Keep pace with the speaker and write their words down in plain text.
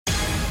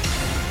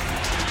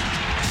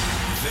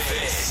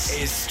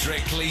is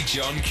Strictly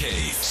John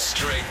Keith.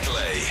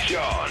 Strictly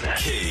John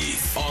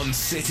Keith on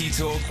City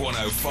Talk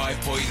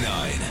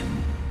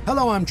 105.9.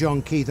 Hello, I'm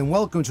John Keith and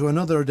welcome to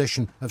another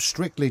edition of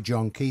Strictly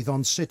John Keith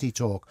on City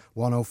Talk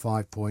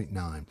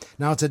 105.9.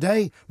 Now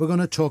today we're going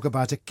to talk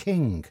about a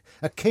king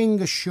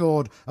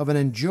assured of an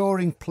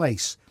enduring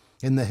place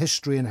in the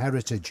history and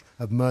heritage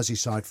of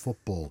Merseyside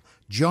football,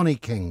 Johnny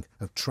King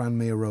of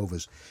Tranmere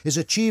Rovers. His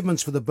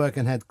achievements for the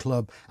Birkenhead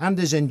club and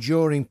his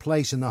enduring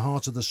place in the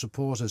heart of the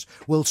supporters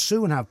will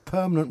soon have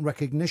permanent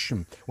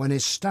recognition when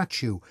his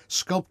statue,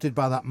 sculpted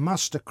by that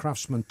master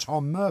craftsman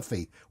Tom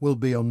Murphy, will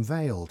be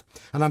unveiled.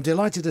 And I'm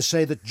delighted to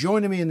say that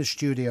joining me in the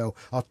studio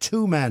are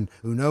two men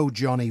who know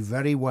Johnny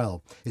very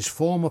well. His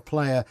former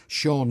player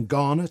Sean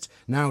Garnett,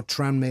 now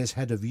Tranmere's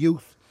head of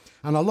youth,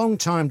 and a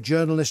long-time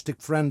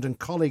journalistic friend and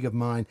colleague of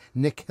mine,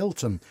 Nick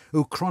Hilton,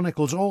 who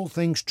chronicles all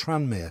things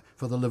Tranmere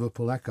for the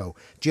Liverpool Echo.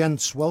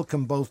 Gents,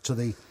 welcome both to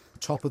the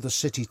top of the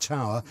City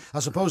Tower. I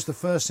suppose the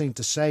first thing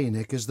to say,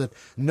 Nick, is that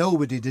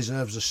nobody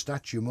deserves a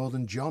statue more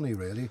than Johnny,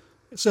 really.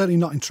 Certainly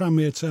not in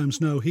Tranmere terms,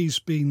 no. He's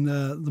been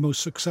the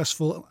most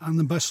successful and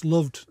the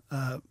best-loved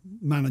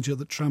manager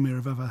that Tranmere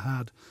have ever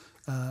had.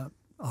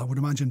 I would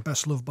imagine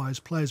best loved by his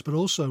players, but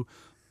also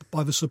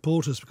by the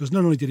supporters, because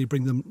not only did he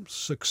bring them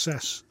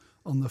success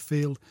on the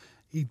field,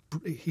 he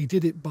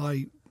did it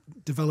by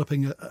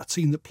developing a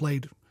team that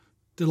played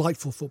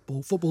delightful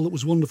football that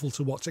was wonderful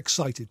to watch,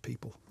 excited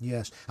people.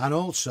 Yes, and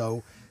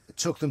also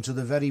took them to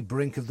the very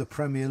brink of the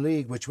Premier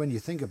League, which, when you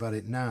think about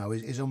it now,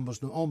 is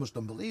almost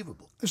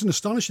unbelievable. It's an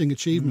astonishing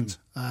achievement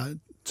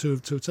to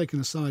have taken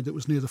a side that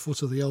was near the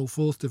foot of the old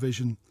 4th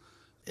Division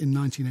in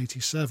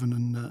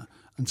 1987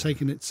 and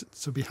taking it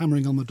to be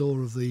hammering on the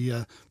door of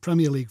the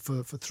Premier League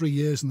for 3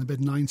 years in the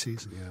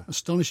mid-90s. Yeah.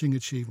 Astonishing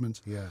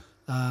achievement. Yeah.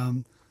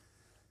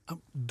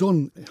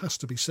 Done, it has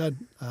to be said,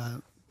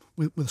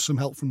 with some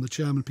help from the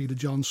chairman, Peter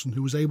Johnson,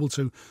 who was able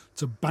to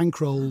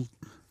bankroll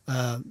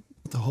the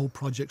whole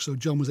project, so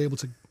John was able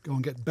to go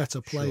and get better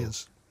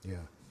players. Sure. Yeah.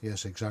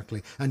 Yes,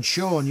 exactly. And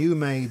Sean, you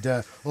made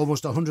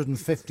almost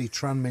 150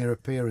 Tranmere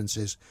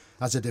appearances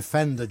as a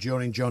defender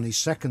during Johnny's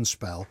second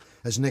spell,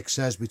 as Nick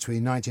says,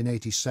 between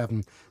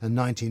 1987 and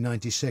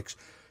 1996.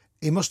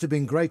 He must have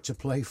been great to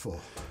play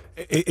for.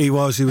 He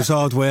was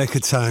hard work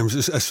at times,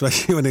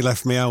 especially when he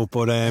left me out.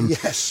 But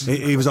yes,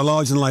 he was a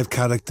large-than-life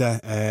character.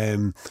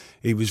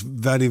 He was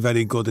very,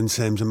 very good in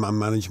terms of man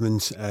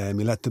management.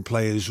 He let the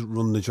players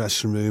run the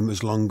dressing room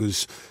as long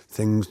as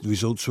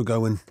results were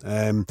going.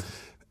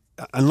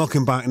 And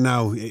looking back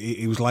now,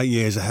 he was light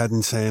years ahead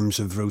in terms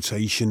of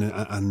rotation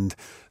and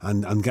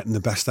getting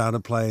the best out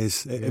of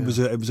players. It was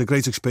a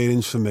great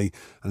experience for me.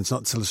 And it's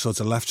not till I sort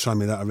of left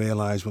Tranmere that I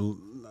realised, well,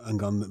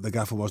 hang on, the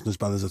gaffer wasn't as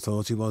bad as I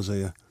thought he was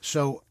here.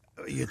 So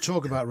you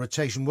talk about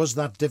rotation. Was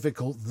that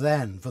difficult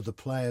then for the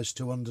players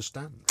to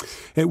understand?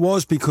 It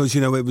was, because,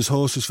 it was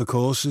horses for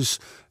courses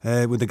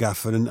with the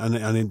gaffer,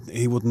 and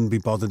he wouldn't be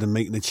bothered in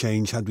making a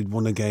change had we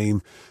won a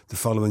game the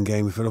following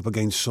game. If we're up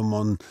against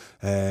someone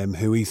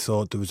who he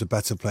thought there was a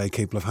better player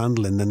capable of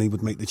handling, then he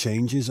would make the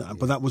changes. Yeah.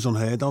 But that was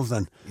unheard of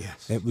then.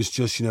 Yes. It was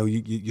just,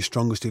 your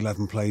strongest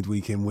 11 played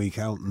week in, week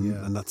out,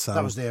 and that's how...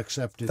 That was the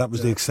accepted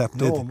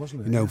norm,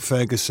 wasn't it?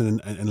 Ferguson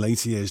in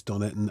later years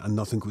done it, and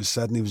nothing was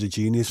said, and he was a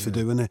genius for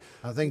doing it.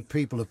 I think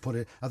people have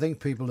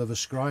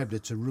ascribed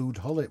it to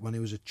Ruud Gullit when he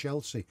was at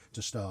Chelsea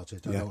to start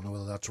it. I don't know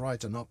whether that's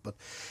right or not, but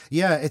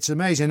yeah, it's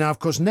amazing. Now, of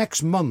course,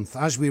 next month,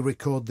 as we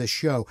record this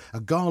show, a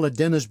gala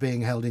dinner's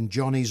being held in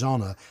Johnny's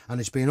honour,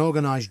 and it's been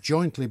organised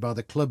jointly by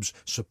the club's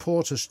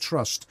Supporters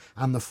Trust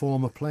and the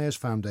Former Players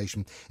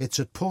Foundation. It's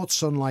at Port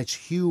Sunlight's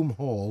Hume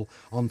Hall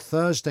on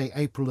Thursday,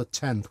 April the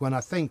 10th, when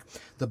I think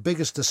the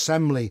biggest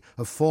assembly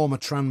of former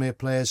Tranmere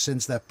players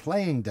since their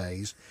playing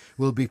days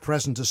will be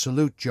present to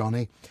salute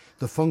Johnny.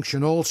 The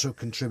function also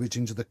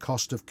contributing to the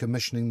cost of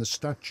commissioning the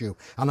statue.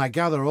 And I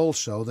gather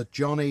also that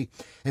Johnny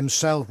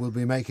himself will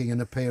be making an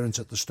appearance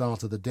at the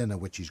start of the dinner,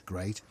 which is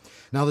great.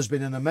 Now, there's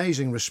been an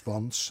amazing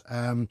response,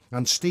 and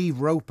Steve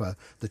Roper,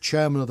 the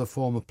chairman of the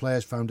Former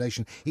Players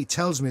Foundation, he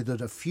tells me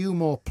that a few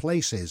more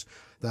places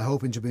they're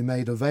hoping to be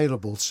made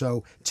available,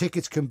 so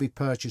tickets can be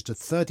purchased at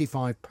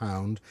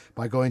 £35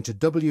 by going to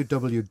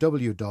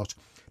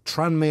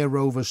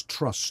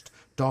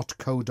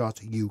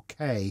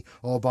www.tranmereroverstrust.co.uk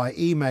or by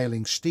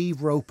emailing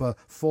Steve Roper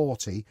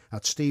 40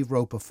 at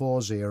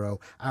steveroper40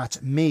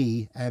 at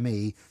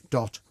me.com.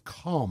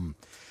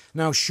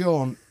 Now,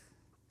 Sean,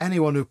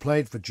 anyone who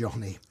played for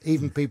Johnny,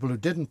 even people who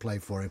didn't play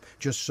for him,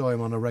 just saw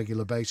him on a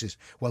regular basis,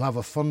 will have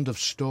a fund of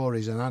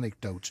stories and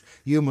anecdotes.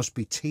 You must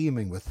be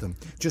teeming with them.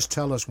 Just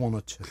tell us one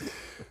or two.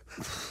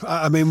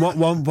 I mean,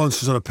 one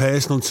sort of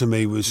personal to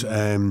me was...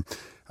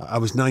 I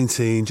was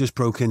 19, just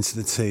broke into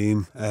the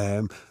team,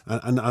 and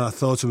I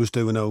thought I was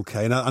doing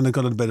okay. And I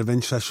got a bit of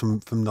interest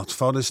from Notts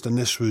Forest, and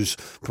this was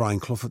Brian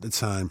Clough at the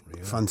time.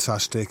 Really?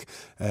 Fantastic.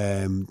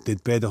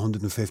 They'd bid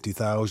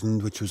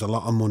 150,000, which was a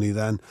lot of money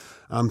then.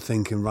 I'm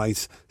thinking,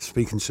 right,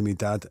 speaking to my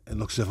dad, it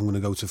looks as if I'm going to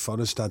go to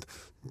Forest, Dad.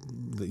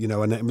 You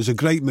know, and it was a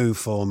great move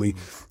for me.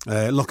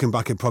 Looking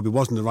back, it probably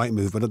wasn't the right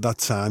move, but at that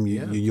time,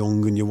 you're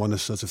young and you want to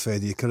sort of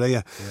further your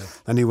career. Yeah.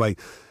 Anyway,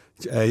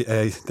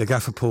 the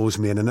gaffer pulls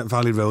me in, and at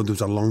Valley Road there was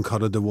a long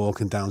corridor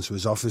walking down to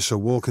his office. So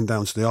walking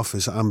down to the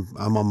office, I'm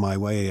on my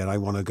way here. I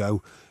want to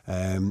go.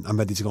 I'm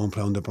ready to go and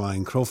play under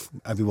Brian Clough.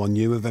 Everyone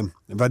knew of him.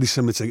 Very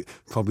similar to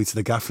probably to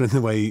the gaffer in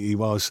the way he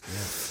was.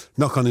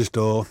 Yeah. Knock on his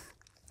door.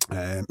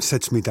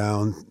 Sits me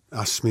down,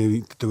 asks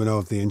me, do I know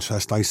of the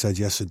interest? I said,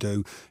 yes, I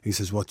do. He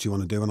says, what do you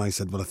want to do? And I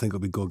said, well, I think it'll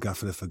be good,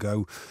 gaffer, if I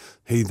go.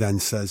 He then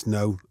says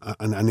no,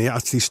 and he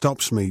actually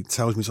stops me,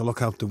 tells me to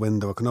look out the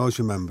window. I can always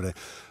remember it.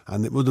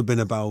 And it would have been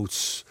about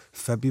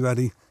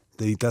February.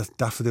 The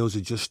daffodils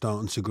are just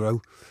starting to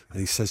grow. And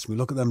he says to me,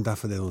 look at them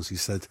daffodils. He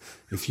said,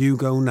 if you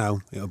go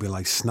now, it'll be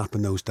like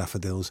snapping those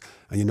daffodils,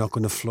 and you're not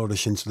going to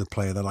flourish into the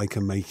player that I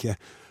can make you.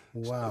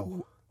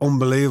 Wow.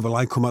 Unbelievable.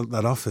 I come out of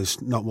that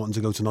office not wanting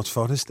to go to Notts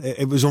Forest.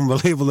 It was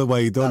unbelievable the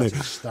way he done it.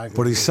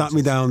 But he sat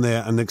me down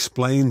there and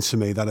explained to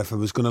me that if I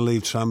was going to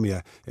leave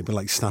Tranmere, it'd be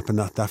like snapping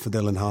that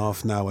daffodil in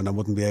half now, and I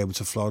wouldn't be able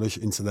to flourish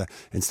into the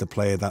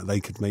player that they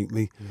could make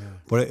me. Yeah.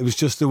 But it was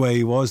just the way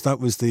he was. That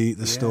was the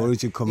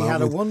stories you'd come out with. He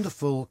had a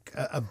wonderful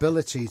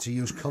ability to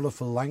use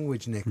colourful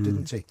language, Nick,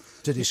 didn't he?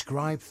 To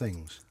describe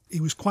things. He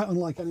was quite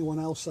unlike anyone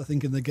else, I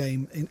think, in the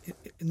game,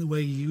 in the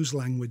way he used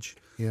language.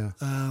 Yeah.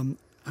 And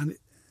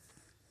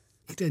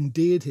it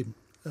endeared him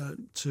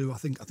to, I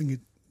think it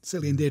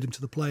certainly endeared him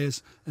to the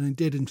players and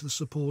endeared him to the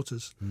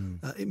supporters.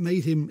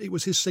 It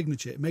was his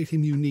signature. It made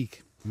him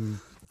unique. And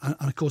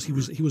of course, he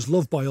was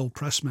loved by all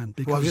pressmen.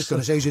 Because, well, I was just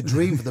going to say, he was a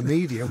dream for the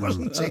media,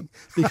 wasn't he?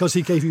 Because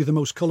he gave you the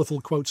most colourful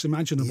quotes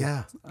imaginable.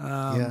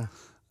 Yeah.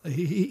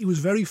 He was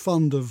very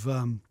fond of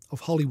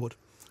Hollywood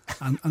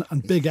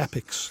and big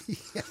epics.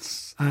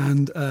 Yes.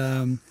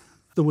 And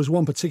there was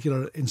one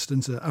particular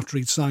instance after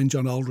he'd signed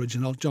John Aldridge,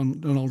 and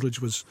John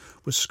Aldridge was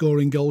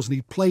scoring goals, and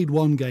he'd played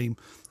one game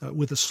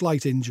with a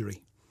slight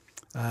injury,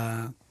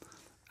 and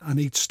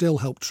he'd still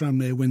helped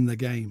Tranmere win the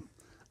game.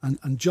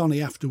 And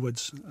Johnny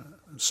afterwards,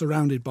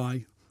 surrounded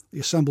by the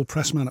assembled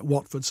pressman at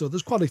Watford, so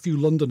there's quite a few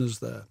Londoners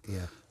there,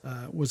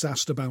 was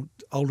asked about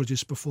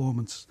Aldridge's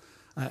performance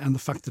and the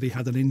fact that he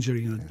had an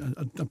injury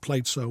and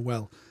played so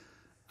well.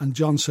 And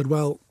John said,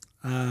 well,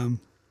 I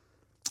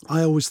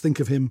always think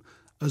of him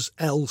as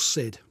El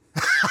Cid.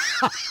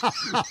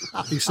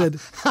 He said,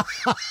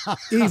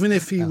 even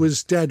if he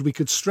was dead, we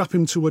could strap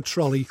him to a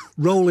trolley,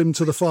 roll him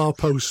to the far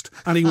post,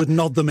 and he would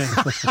nod them in.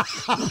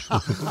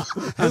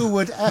 Who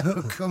would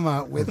ever come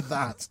out with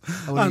that?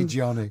 Only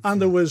Johnny.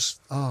 And there was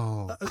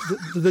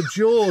the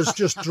jaws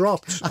just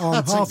dropped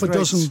on half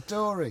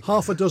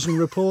a dozen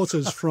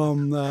reporters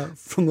from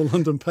the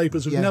London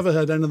papers who'd never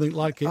heard anything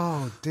like it.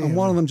 Oh, dear. And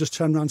one of them just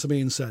turned around to me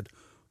and said,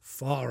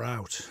 far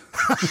out.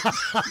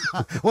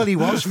 Well, he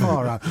was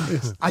far out.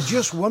 I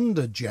just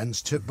wondered,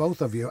 gents, to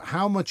both of you,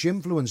 how much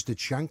influence did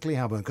Shankly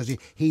have on him? Because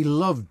he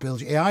loved Bill,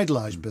 he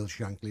idolised Bill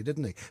Shankly,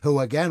 didn't he? Who,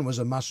 again, was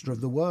a master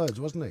of the words,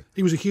 wasn't he?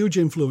 He was a huge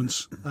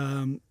influence,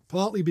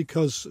 partly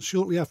because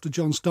shortly after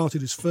John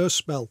started his first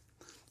spell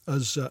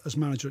as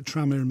manager at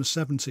Tranmere in the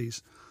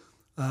 70s,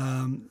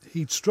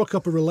 he'd struck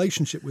up a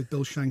relationship with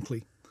Bill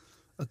Shankly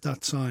at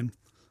that time,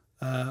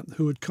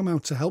 who had come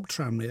out to help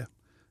Tranmere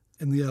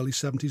in the early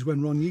 70s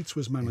when Ron Yeats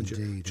was manager.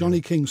 Indeed, Johnny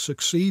King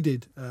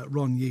succeeded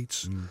Ron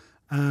Yeats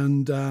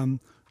and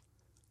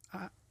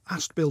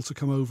asked Bill to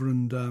come over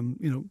and,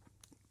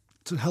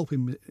 to help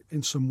him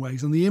in some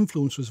ways. And the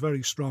influence was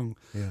very strong.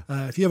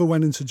 Yeah. If you ever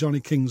went into Johnny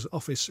King's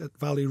office at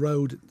Valley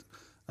Road,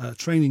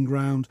 training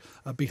ground,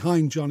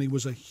 behind Johnny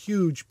was a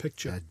huge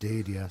picture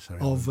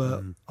of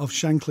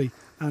Shankly.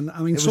 And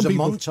I mean, it was a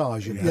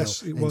montage,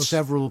 yes, it was. In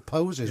several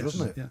poses,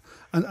 wasn't it? Yeah.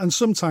 And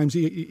sometimes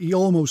he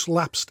almost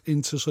lapsed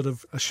into sort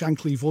of a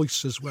Shankly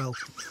voice as well.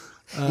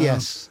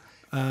 Yes.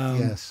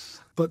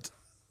 But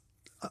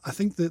I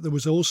think that there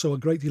was also a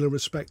great deal of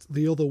respect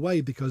the other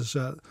way, because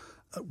at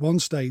one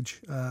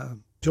stage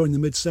during the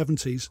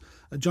mid-70s,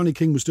 Johnny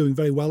King was doing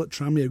very well at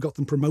Tranmere, got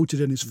them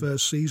promoted in his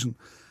first season.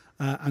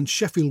 And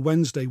Sheffield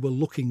Wednesday were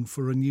looking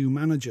for a new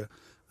manager,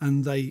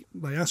 and they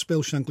asked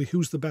Bill Shankly,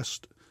 who's the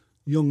best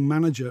young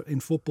manager in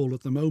football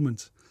at the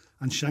moment?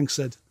 And Shank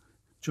said,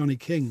 Johnny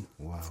King.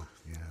 Wow,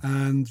 yeah.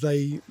 And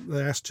they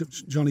asked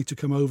Johnny to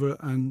come over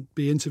and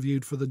be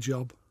interviewed for the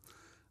job,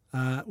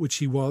 which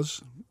he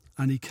was.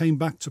 And he came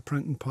back to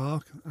Prenton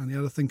Park, and he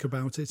had to think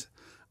about it,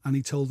 and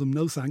he told them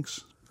no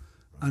thanks.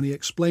 And he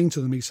explained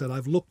to them, he said,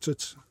 I've looked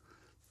at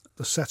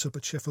the setup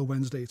at Sheffield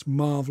Wednesday, it's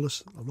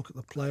marvellous. I've looked at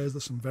the players,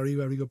 there's some very,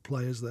 very good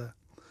players there.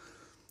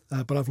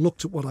 But I've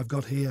looked at what I've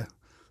got here,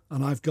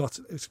 and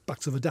it's back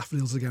to the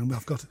daffodils again,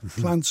 I've got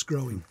plants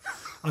growing.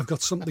 I've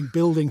got something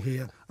building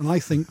here, and I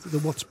think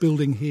that what's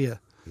building here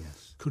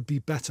could be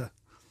better.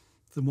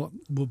 than what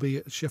will be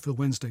at Sheffield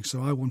Wednesday.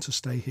 So I want to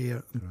stay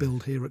here and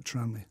build here at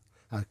Tranmere.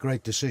 A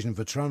great decision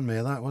for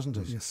Tranmere, that, wasn't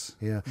it? Yes.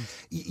 Yeah.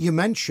 You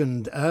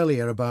mentioned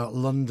earlier about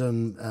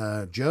London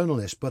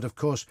journalists, but of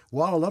course,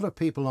 what a lot of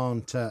people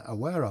aren't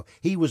aware of,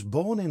 he was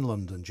born in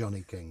London,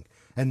 Johnny King,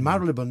 in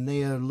Marylebone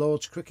near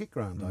Lord's Cricket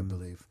Ground, I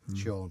believe,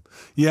 Sean.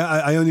 Yeah,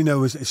 I only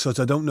know as such.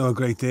 I don't know a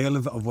great deal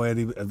of where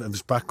of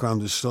his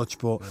background as such,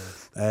 but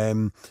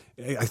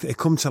it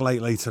come to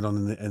light later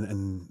on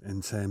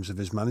in terms of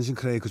his managing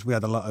career, because we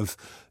had a lot of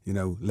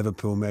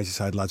Liverpool,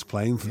 Merseyside lads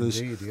playing for us.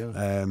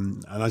 Yeah.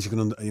 And as you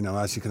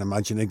can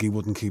imagine, Iggy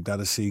wouldn't keep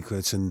that a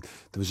secret, and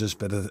there was just a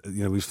bit of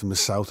he's from the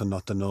south and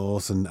not the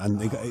north, and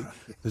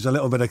there's a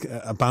little bit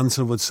of a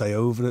banter, would say,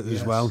 over it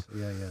as well.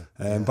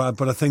 Yeah.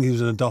 But I think he was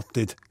an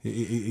adopted.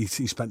 He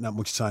spent that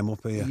much time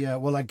up here. Yeah,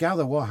 well, I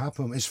gather what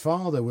happened, his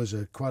father was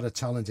quite a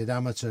talented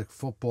amateur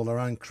footballer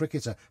and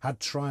cricketer, had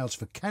trials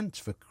for Kent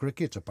for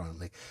cricket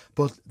apparently,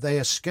 but they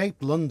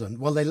escaped London.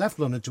 Well, they left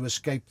London to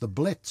escape the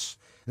Blitz.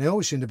 And it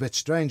always seemed a bit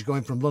strange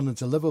going from London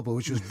to Liverpool,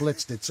 which was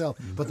blitzed itself.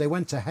 But they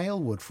went to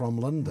Halewood from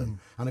London.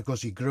 And, of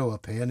course, he grew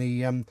up here and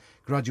he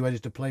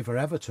graduated to play for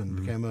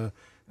Everton, became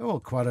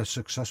quite a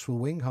successful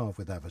wing half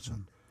with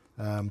Everton.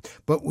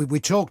 But we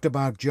talked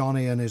about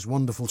Johnny and his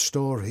wonderful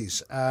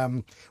stories.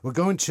 We're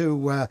going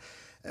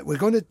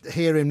to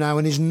hear him now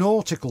in his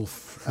nautical.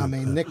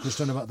 Nick was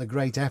talking about the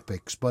great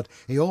epics, but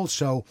he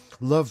also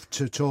loved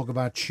to talk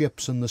about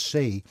ships and the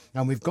sea.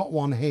 And we've got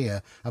one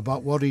here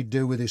about what he'd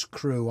do with his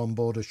crew on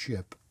board a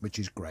ship, which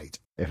is great.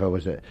 If I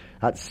was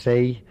at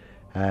sea,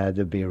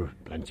 there'd be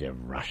plenty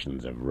of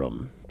rations of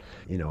rum.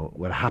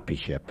 We're a happy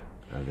ship.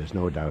 There's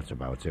no doubt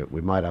about it.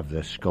 We might have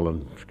the skull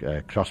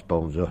and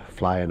crossbones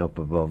flying up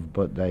above,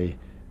 but they've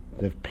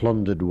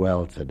plundered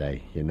well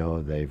today.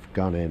 They've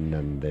gone in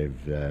and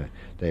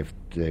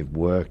they've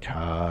worked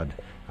hard,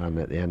 and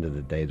at the end of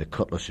the day, the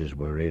cutlasses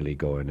were really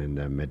going in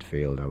their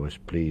midfield. I was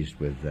pleased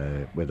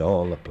with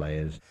all the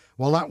players.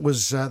 Well, that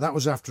was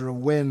after a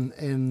win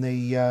in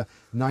the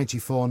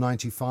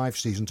 94-95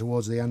 season,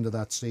 towards the end of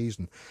that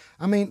season.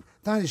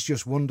 That is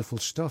just wonderful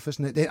stuff,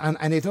 isn't it?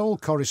 And it all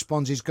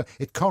corresponds.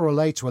 It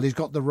correlates well. He's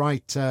got the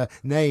right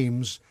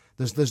names.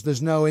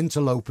 There's no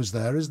interlopers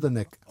there, is there,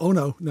 Nick? Oh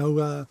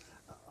no.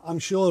 I'm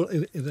sure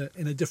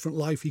in a different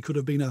life he could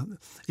have been a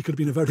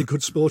very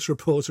good sports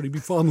reporter. He'd be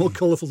far more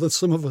colourful than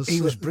some of us.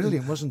 He was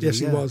brilliant, wasn't he? Yes,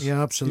 he was.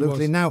 Yeah,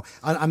 absolutely. Now,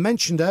 I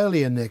mentioned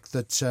earlier, Nick,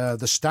 that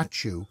the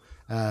statue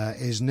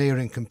is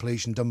nearing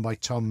completion, done by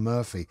Tom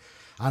Murphy,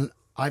 and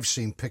I've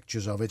seen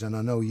pictures of it, and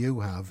I know you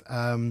have.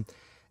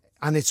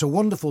 And it's a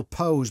wonderful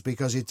pose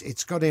because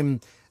it's got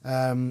him.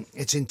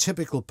 It's in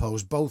typical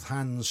pose, both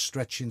hands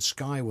stretching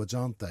skywards,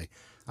 aren't they?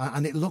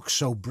 And it looks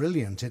so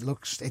brilliant.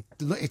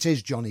 It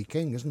is Johnny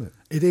King, isn't it?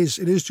 It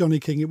is Johnny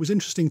King. It was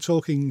interesting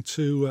talking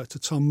to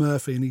Tom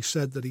Murphy, and he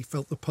said that he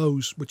felt the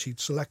pose, which he'd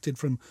selected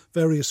from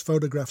various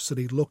photographs that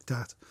he'd looked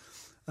at,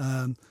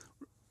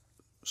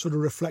 sort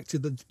of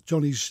reflected that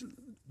Johnny's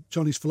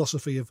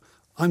philosophy of,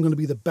 I'm going to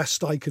be the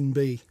best I can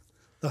be.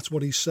 That's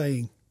what he's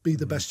saying. Be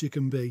the best you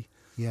can be.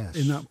 Yes.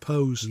 In that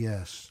pose.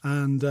 Yes.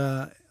 And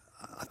I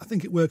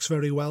think it works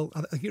very well.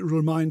 I think it will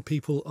remind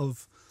people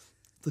of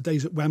the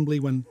days at Wembley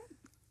when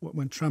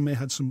Tranmere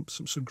had some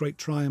great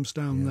triumphs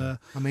down there.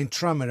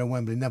 Tranmere and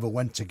Wembley never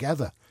went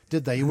together,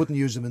 did they? You wouldn't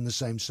use them in the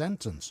same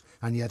sentence.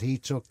 And yet he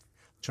took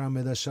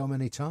Tranmere there so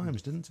many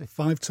times, didn't he?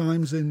 5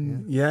 times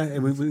in... Yeah,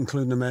 we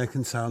including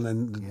American Town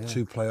and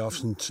 2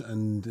 playoffs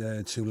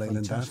and 2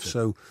 Leyland F.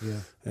 So,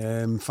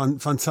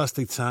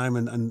 fantastic time.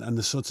 And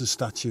the sort of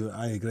statue,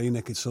 I agree,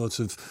 Nick, it sort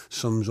of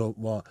sums up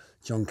what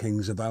John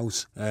King's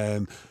about.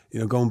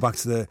 Going back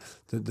to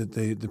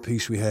the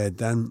piece we heard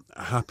then,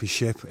 A Happy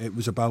Ship, it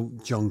was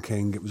about John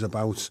King, it was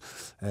about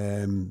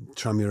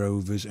Tranmere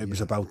Rovers, it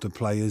was about the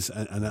players,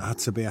 and it had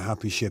to be a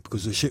happy ship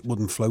because the ship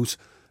wouldn't float.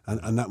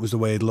 And that was the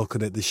way I'd look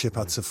at it. The ship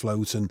had to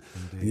float, and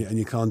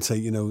you can't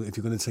take, if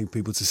you're going to take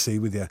people to sea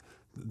with you,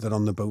 they're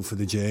on the boat for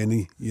the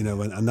journey,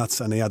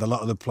 and he had a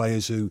lot of the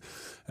players who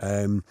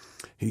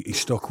he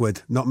stuck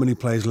with. Not many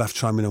players left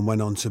Tranmere and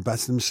went on to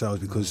better themselves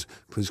because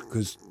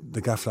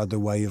the gaffer had the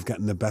way of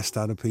getting the best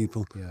out of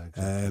people. Yeah,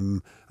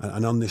 exactly.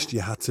 And on this,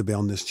 you had to be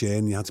on this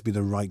journey. You had to be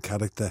the right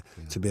character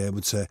to be able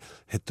to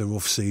hit the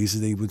rough seas,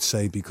 as he would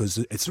say, because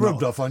it's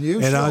rubbed off on you.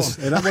 It has.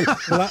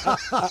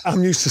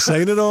 I'm used to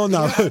saying it all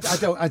now.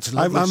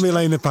 I'm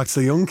relaying it back to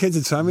the young kids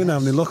at Tranmere now,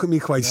 and they look at me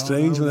quite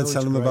strange when I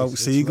tell them about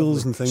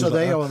seagulls and things so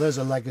like that. There's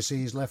a legacy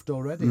he's left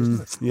already,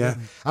 isn't it? Yeah.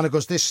 And of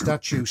course, this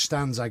statue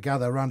stands, I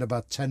gather, around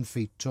about 10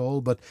 feet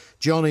tall, but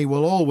Johnny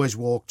will always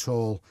walk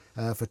tall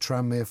for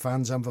Tranmere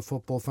fans and for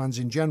football fans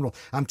in general.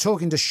 I'm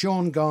talking to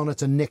Sean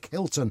Garnett and Nick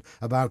Hilton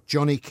about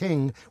Johnny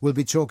King. We'll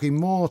be talking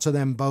more to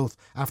them both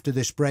after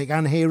this break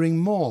and hearing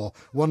more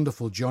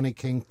wonderful Johnny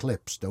King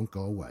clips. Don't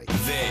go away.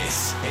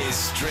 This is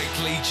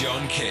Strictly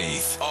John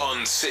Keith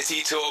on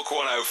City Talk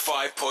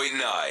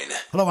 105.9.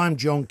 Hello, I'm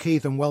John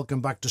Keith and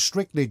welcome back to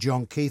Strictly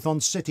John Keith on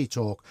City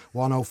Talk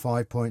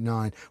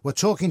 105.9. We're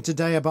talking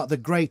today about the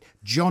great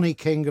Johnny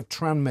King of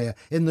Tranmere.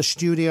 In the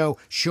studio,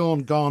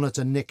 Sean Garnett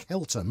and Nick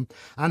Hilton.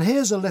 And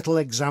here's a little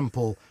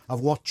example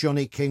of what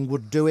Johnny King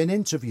would do in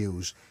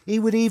interviews. He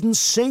would even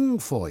sing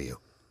for you.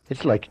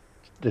 It's like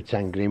the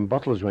 10 green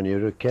bottles when you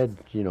were a kid,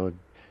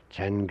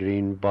 10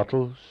 green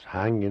bottles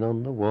hanging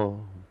on the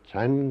wall,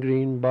 10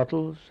 green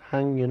bottles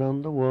hanging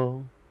on the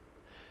wall.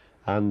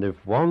 And if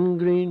one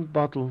green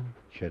bottle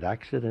should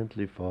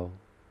accidentally fall,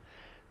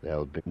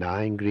 there'll be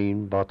 9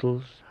 green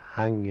bottles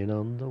hanging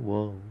on the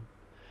wall.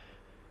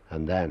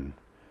 And then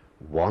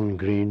 1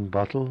 green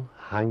bottle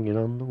hanging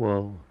on the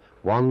wall,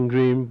 1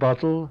 green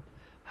bottle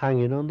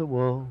hanging on the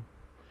wall.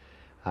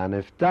 And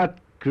if that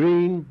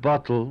green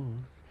bottle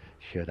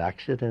should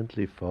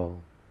accidentally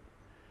fall,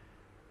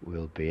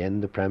 we'll be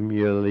in the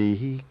Premier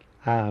League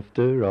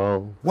after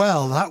all.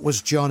 Well, that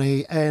was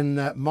Johnny in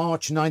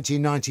March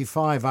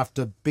 1995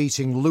 after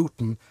beating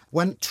Luton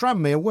when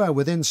Tranmere were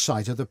within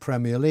sight of the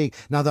Premier League.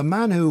 Now, the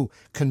man who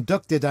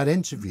conducted that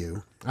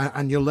interview,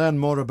 and you'll learn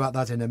more about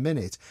that in a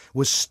minute,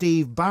 was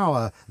Steve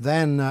Bauer,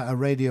 then a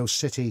Radio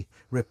City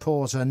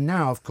reporter,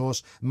 now, of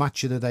course,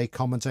 Match of the Day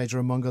commentator,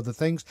 among other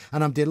things.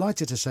 And I'm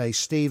delighted to say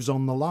Steve's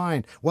on the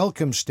line.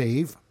 Welcome,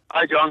 Steve.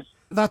 Hi, John.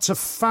 That's a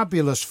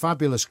fabulous,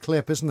 fabulous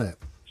clip, isn't it?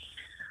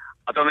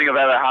 I don't think I've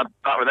ever had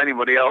that with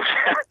anybody else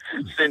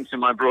since in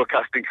my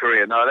broadcasting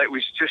career. No, it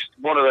was just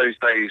one of those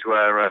days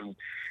where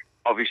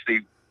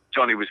obviously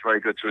Johnny was very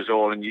good to us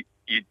all, and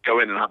you'd go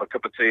in and have a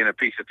cup of tea and a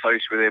piece of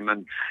toast with him,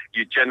 and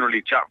you'd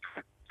generally chat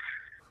for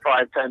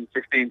 5, 10,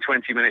 15,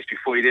 20 minutes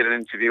before you did an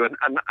interview. And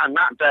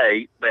that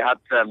day, they had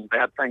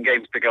 10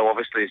 games to go,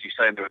 obviously, as you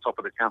say, and they were top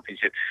of the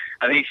championship.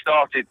 And he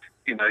started,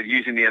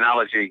 using the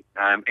analogy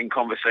in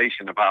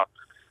conversation about,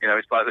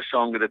 it's like the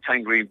song of the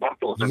 10 green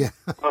bottles. And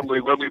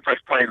when we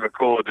pressed play and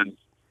record and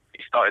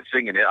he started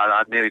singing it,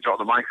 I nearly dropped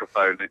the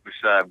microphone. It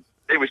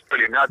was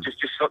brilliant.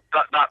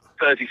 That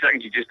 30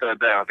 seconds you just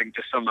heard there, I think,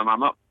 just summed the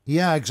man up.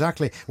 Yeah,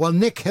 exactly. Well,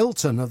 Nick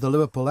Hilton of the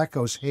Liverpool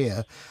Echo's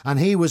here, and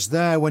he was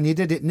there when you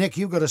did it. Nick,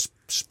 you've got a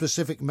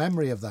specific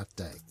memory of that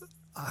day.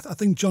 I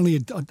think Johnny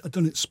had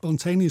done it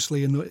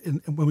spontaneously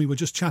when we were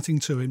just chatting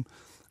to him,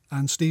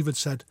 and Steve had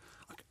said,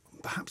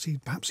 perhaps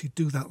he'd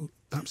do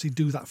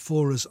that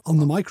for us on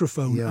the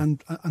microphone. Yeah.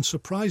 And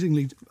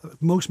surprisingly,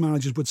 most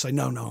managers would say,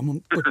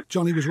 no, but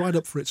Johnny was right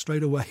up for it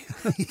straight away.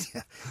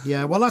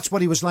 Yeah, well, that's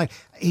what he was like.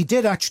 He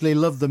did actually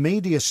love the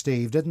media,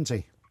 Steve, didn't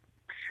he?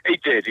 He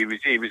did. He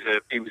was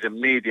a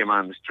media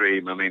man's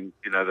dream. I mean,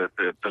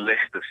 the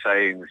list of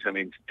sayings. I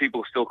mean,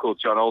 people still call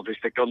John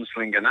Aldridge the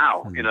gunslinger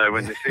now.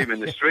 When they see him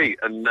in the street,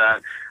 and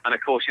of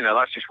course,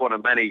 that's just one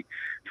of many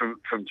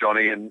from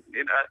Johnny. And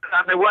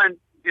and there weren't.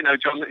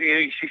 John,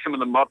 you see some of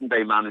the modern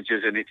day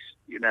managers, and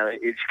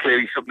it's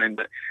clearly something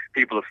that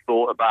people have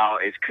thought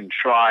about. It's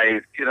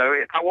contrived.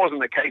 That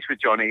wasn't the case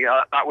with Johnny.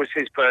 That was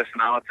his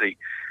personality.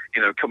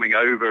 Coming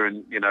over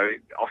and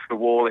off the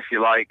wall, if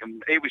you like,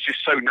 and it was just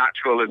so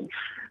natural. And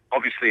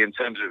obviously, in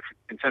terms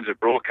of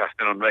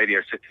broadcasting on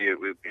Radio City, it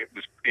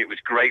was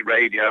great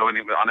radio, and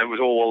it was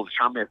all the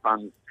Tranmere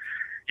fans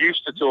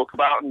used to talk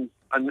about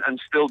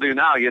and still do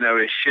now,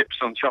 ships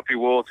on choppy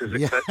waters,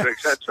 etc.,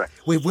 etc.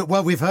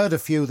 We've heard a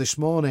few this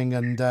morning,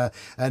 and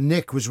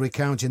Nick was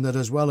recounting that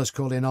as well as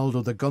calling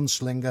Aldo the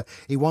gunslinger,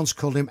 he once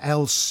called him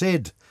El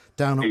Cid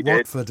down at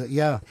Watford.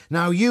 Yeah.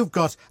 Now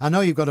I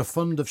know you've got a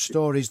fund of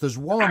stories. There's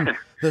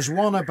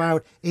one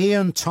about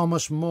Ian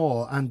Thomas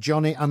Moore and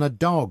Johnny and a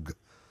dog.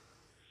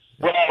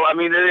 Well, I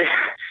mean, there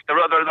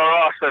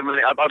are so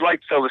many. I'd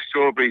like to tell the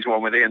Strawberries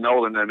one with Ian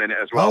Nolan in a minute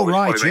as well. Oh,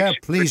 right, yeah,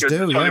 please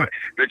do, yeah.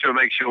 Which will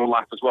make Sean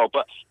laugh as well.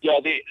 But, yeah,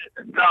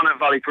 down at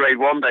Valley Parade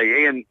one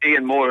day,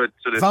 Ian Moore had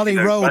sort of... Valley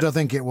Road, I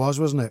think it was,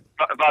 wasn't it?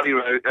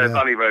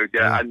 Valley Road,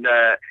 yeah. And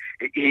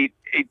he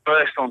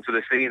burst onto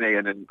the scene,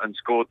 Ian, and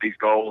scored these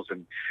goals.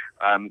 And,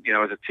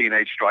 as a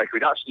teenage striker,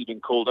 he'd actually been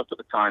called up at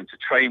the time to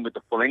train with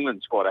the full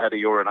England squad ahead of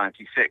Euro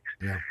 96.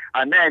 Yeah.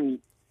 And then...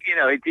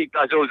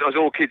 as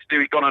all kids do,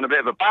 he'd gone on a bit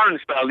of a barren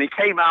spell, and he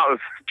came out of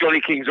Johnny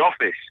King's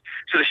office,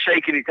 sort of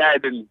shaking his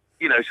head and,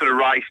 sort of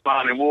right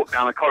smiling, and walked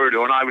down the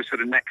corridor, and I was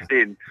sort of next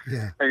in.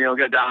 Yeah. And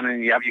go down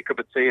and you have your cup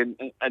of tea,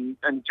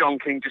 and John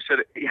King just said,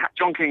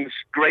 John King's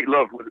great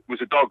love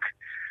was a dog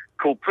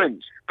called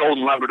Prince,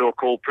 Golden Labrador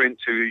called Prince,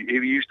 who he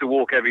used to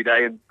walk every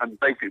day and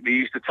basically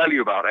used to tell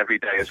you about every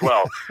day as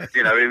well.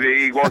 He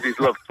was his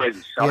love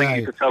Prince. I think he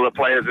used to tell the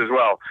players as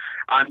well.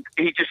 And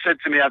he just said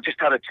to me, I've just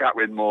had a chat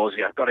with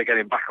Morsey. I've got to get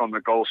him back on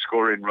the goal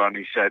scoring run.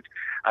 He said,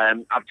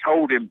 I've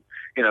told him,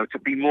 to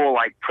be more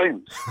like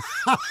Prince.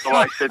 So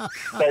I said,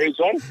 there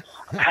on.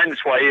 Hence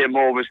why Ian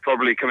Moore was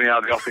probably coming out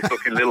of the office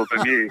looking a little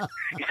bemused.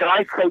 He said,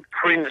 I take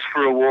Prince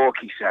for a walk,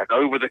 he said,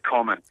 over the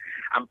common.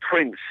 And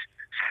Prince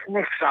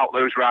sniffs out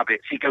those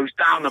rabbits. He goes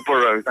down the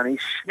burrows and he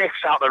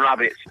sniffs out the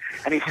rabbits.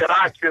 And he said,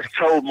 I've just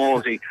told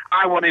Morsey,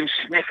 I want him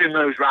sniffing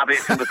those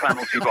rabbits in the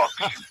penalty box.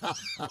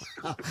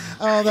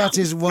 Oh, that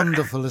is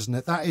wonderful, isn't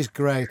it? That is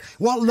great.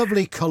 What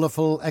lovely,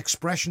 colourful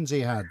expressions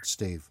he had,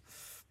 Steve.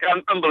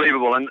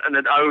 unbelievable. And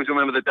I always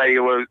remember the day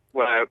where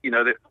you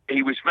know, that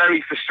he was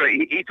very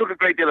frustrated. He took a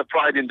great deal of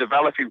pride in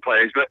developing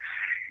players, but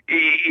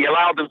he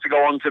allowed them to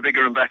go on to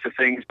bigger and better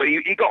things. But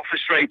he got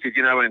frustrated,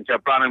 you know, when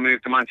Brannan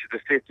moved to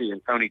Manchester City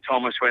and Tony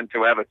Thomas went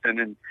to Everton,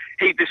 and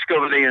he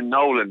discovered Ian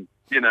Nolan,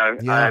 you know,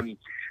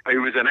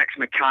 who was an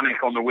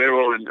ex-mechanic on the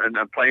Wirral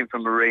and playing for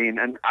Marine.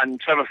 And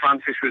Trevor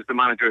Francis was the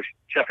manager of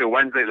Sheffield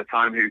Wednesday at the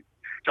time, who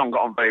John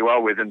got on very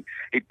well with, and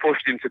he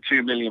pushed him to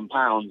 £2 million.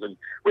 And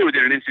we were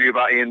doing an interview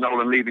about Ian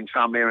Nolan leaving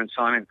Tranmere and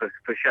signing for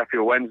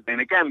Sheffield Wednesday.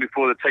 And again,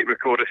 before the tape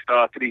recorder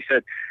started, he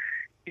said,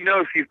 you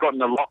know, if you've got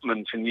an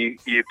allotment and you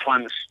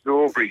plant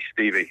strawberries,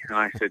 Stevie? And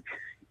I said,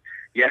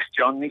 yes,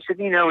 John. And he said,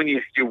 you know, when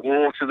you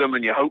water them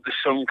and you hope the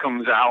sun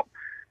comes out?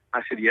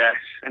 I said, yes.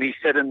 And he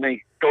said, and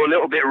they go a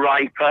little bit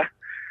riper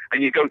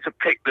and you go to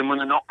pick them and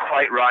they're not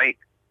quite right?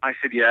 I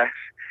said, yes.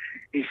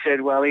 He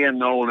said, well, Ian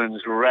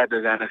Nolan's red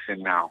as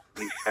anything now.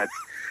 He said,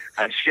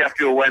 and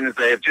Sheffield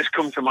Wednesday have just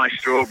come to my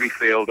strawberry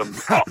field and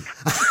pop.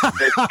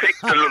 They've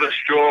picked another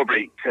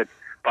strawberry. He said,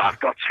 but I've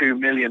got $2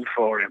 million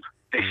for him.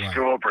 This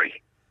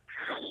strawberry.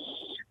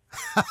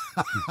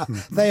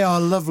 They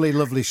are lovely,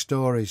 lovely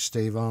stories,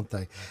 Steve, aren't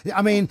they?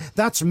 I mean,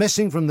 that's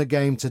missing from the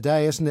game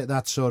today, isn't it?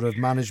 That sort of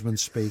management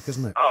speak,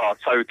 isn't it? Oh,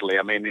 totally.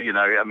 I mean, you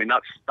know,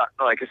 that's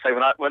like I say,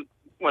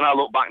 when I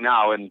look back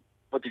now, and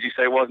what did you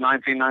say it was,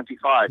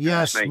 1995?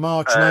 Yes,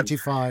 March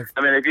 95.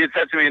 I mean, if you'd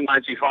said to me in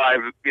 95,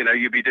 you know,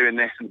 you'd be doing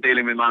this and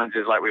dealing with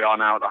managers like we are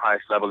now at the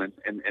highest level in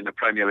the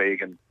Premier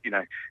League, and, you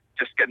know,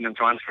 just getting them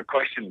to answer a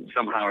question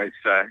somehow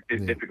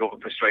is difficult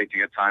and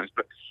frustrating at times.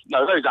 But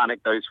no, those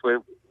anecdotes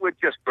were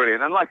just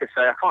brilliant. And like I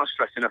say, I can't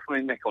stress enough. I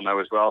mean, Nick will know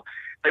as well.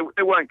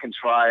 They weren't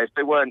contrived.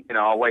 They weren't, you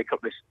know, I'll wake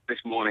up this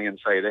morning and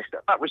say this.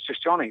 That was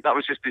just Johnny. That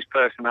was just his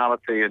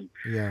personality. And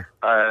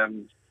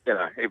you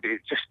know,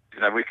 it just, you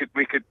know, we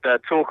could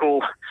talk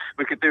all.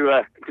 We could do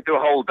a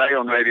whole day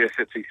on Radio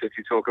City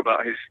talk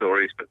about his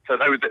stories. But those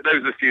are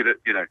the few that,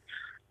 you know,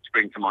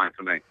 spring to mind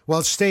for me.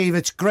 Well, Steve,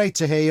 it's great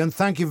to hear you, and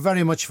thank you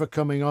very much for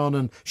coming on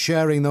and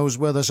sharing those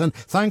with us. And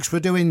thanks for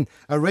doing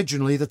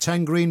originally the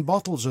 10 green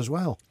bottles as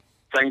well.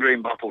 10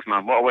 green bottles,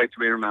 man. What a way to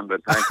be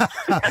remembered.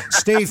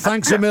 Steve,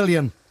 thanks a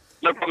million.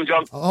 No problem,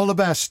 John. All the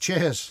best.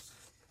 Cheers.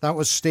 That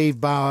was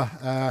Steve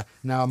Bauer,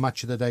 now a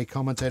Match of the Day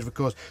commentator, of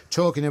course,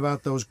 talking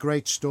about those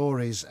great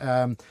stories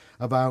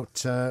about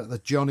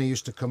that Johnny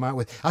used to come out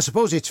with. I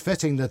suppose it's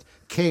fitting that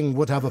King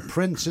would have a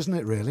Prince, isn't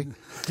it, really?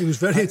 He was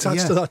very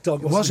attached to that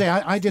dog, wasn't he?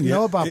 I didn't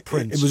know about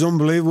Prince. It was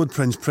unbelievable with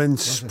Prince.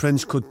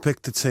 Prince could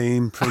pick the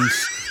team.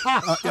 Prince,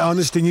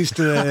 honestly,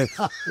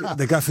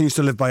 the gaffer used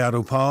to live by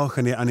Arrow Park,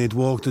 and he'd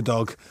walk the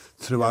dog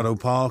through Arrow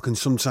Park, and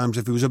sometimes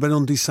if he was a bit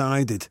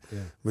undecided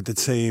with the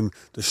team,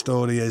 the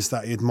story is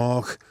that he'd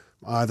mark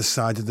either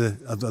side of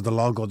the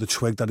log or the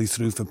twig that he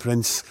threw for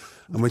Prince,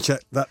 and which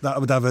that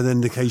would have an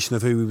indication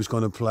of who he was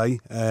going to play.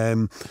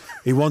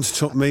 He once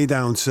took me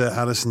down to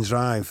Harrison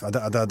Drive. I'd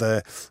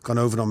gone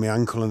over on my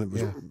ankle, and it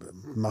was a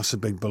massive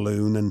big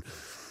balloon, and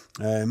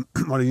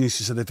what he used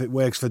to say, if it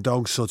works for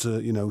dogs sort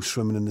of, you know,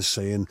 swimming in the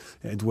sea, and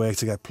it'd work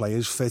to get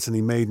players fit, and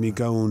he made me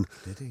go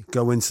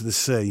into the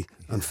sea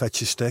and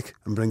fetch a stick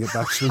and bring it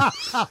back to him.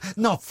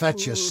 Not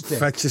fetch a stick.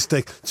 Fetch a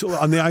stick. So,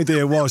 and the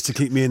idea was to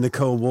keep me in the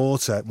cold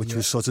water, which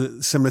was sort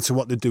of similar to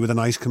what they do with an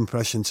ice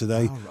compression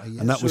today. Oh, right,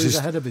 and that was he's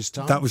ahead of his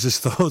time. That was his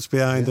thoughts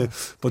behind it.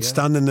 But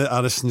standing at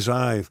Harrison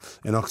Drive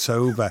in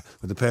October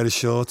with a pair of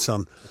shorts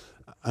on,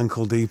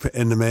 ankle deep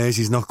in the maze,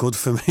 he's not good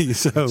for me.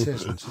 So it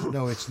isn't.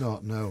 No, it's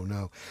not.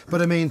 No.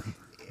 But I mean,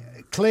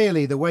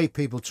 clearly the way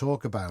people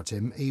talk about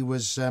him, he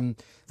was.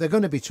 They're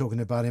going to be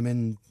talking about him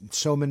in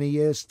so many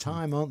years'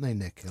 time, aren't they,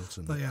 Nick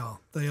Hilton?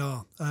 They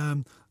are.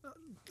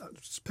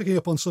 Just picking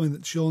up on something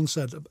that Sean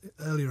said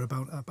earlier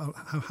about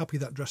how happy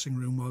that dressing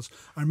room was.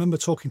 I remember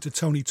talking to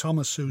Tony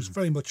Thomas, who's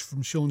very much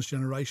from Sean's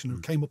generation, who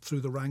came up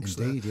through the ranks.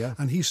 Indeed, there. Yeah.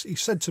 And he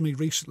said to me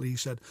recently, he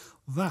said,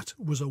 that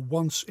was a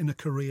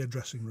once-in-a-career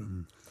dressing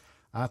room.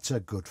 That's a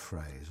good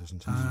phrase,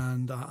 isn't it?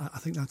 And I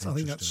think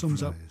that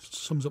sums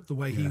up the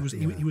way he was.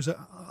 He was.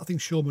 I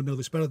think Sean would know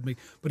this better than me,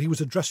 but he was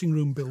a dressing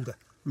room builder.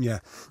 Yeah,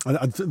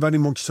 and very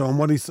much so. And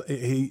what his,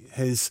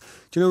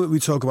 do you know, we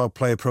talk about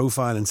player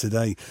profiling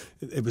today?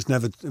 It was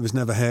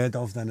never heard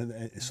of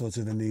then, sort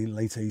of in the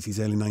late 80s,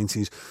 early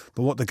 90s.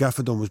 But what the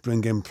gaffer done was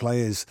bring in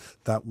players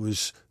that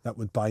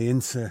would buy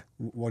into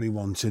what he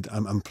wanted,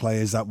 and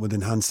players that would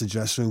enhance the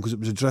dressing room, because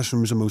the dressing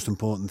room was the most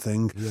important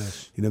thing.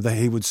 Yes, you know,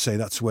 he would say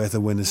that's worth a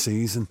win a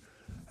season.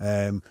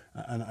 And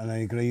I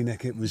agree,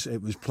 Nick. It was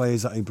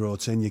players that he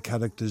brought in. Your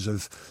characters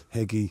of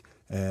Higgy,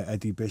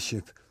 Eddie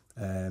Bishop,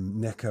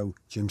 Neco,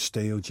 Jim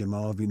Steele, Jim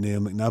Harvey, Neil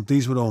McNabb.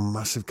 These were all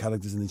massive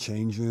characters in the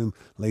change room.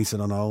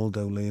 Later on,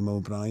 Aldo, Liam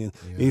O'Brien,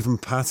 even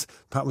Pat.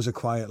 Pat was a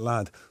quiet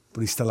lad,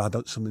 but he still had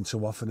something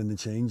to offer in the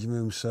changing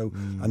room. So,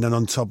 and then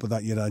on top of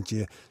that, you had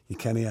your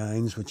Kenny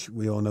Hines, which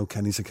we all know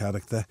Kenny's a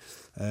character.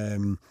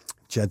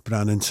 Jed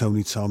Brannan,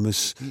 Tony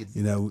Thomas.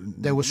 You know,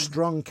 they were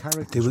strong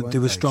characters. They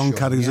were strong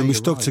characters, and we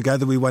stuck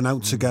together. We went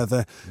out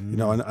together. Mm. You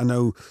know, I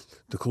know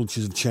the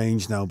cultures have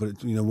changed now,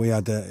 but you know, we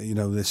had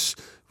this.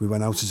 We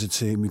went out as a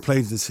team. We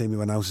played as a team. We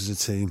went out as a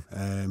team,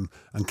 and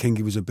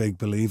Kingy was a big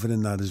believer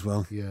in that as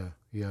well.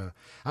 Yeah.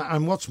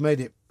 And what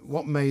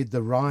made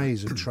the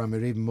rise of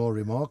Tranmere even more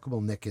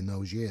remarkable, Nick, in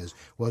those years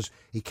was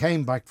he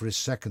came back for his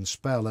second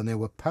spell, and they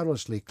were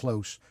perilously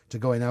close to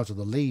going out of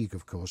the league,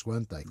 of course,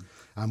 weren't they?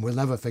 And we'll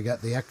never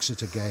forget the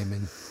Exeter game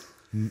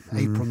in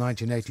April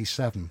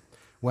 1987,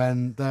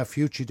 when their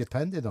future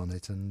depended on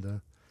it.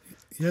 And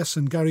yes,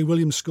 and Gary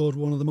Williams scored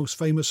one of the most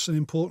famous and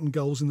important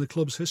goals in the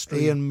club's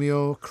history. Ian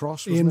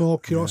Moore-Cross,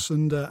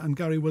 and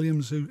Gary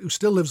Williams, who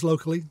still lives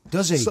locally.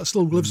 Does he?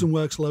 Still lives and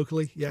works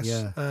locally, yes.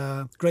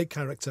 Yeah. Great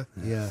character.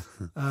 Yeah.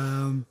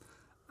 And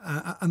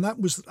that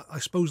was, I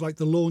suppose, like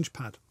the launch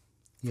pad.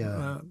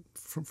 Yeah.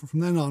 From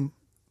then on,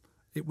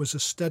 it was a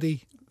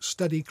steady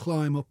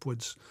climb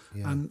upwards.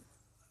 Yeah. And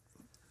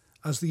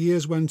as the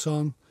years went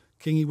on,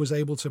 Kingy was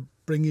able to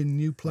bring in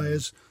new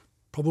players,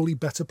 probably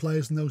better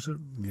players than those that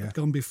had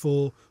gone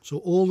before. So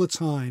all the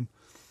time,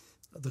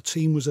 the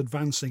team was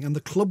advancing, and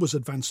the club was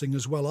advancing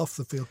as well off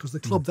the field, because the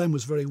club then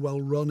was very well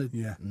run.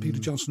 Peter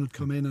Johnson had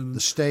come in, and the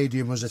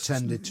stadium was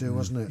attended to,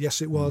 wasn't it?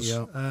 Yes, it was.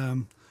 Yeah.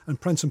 And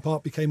Prenton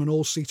Park became an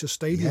all-seater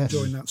stadium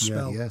during that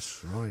spell.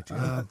 Yes, right.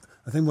 Yeah.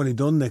 I think what he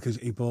done, Nick, is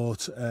he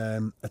bought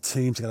a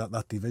team to get out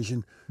that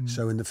division.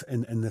 So in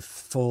the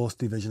fourth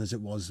division, as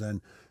it was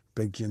then,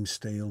 Big Jim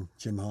Steele,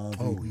 Jim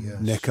Harvey,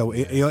 Nico.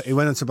 He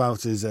went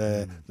about his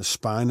the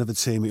spine of the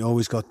team. He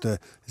always got the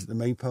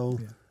maypole.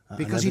 Yeah.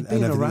 Because he'd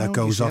been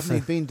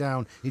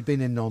around, he'd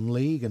been in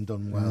non-league and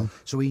done well.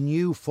 So he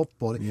knew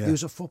football. Yeah. He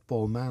was a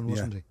football man,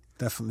 wasn't he?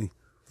 Definitely.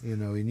 You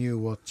know, he knew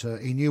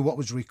what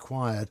was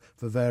required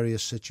for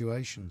various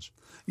situations.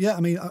 Yeah,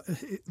 I mean,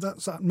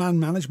 that's that man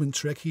management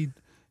trick. He'd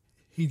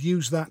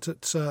use that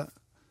at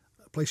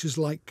places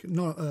like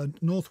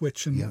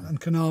Northwich and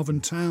Carnarvon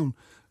Town.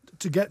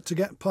 To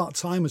get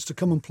part-timers to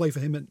come and play for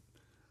him at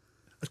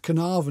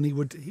Carnarvon, he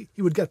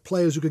would get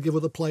players who could give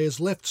other players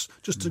lifts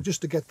just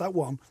to get that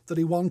one that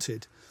he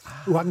wanted,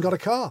 who hadn't got a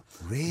car.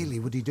 Really?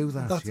 Would he do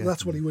that?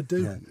 That's what he would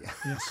do. Yeah.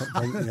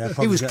 Yes.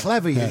 He was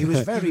clever. He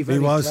was very, very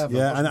clever.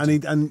 Yeah,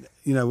 and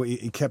you know,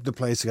 he kept the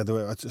players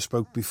together. I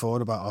spoke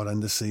before about our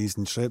end of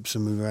season trips,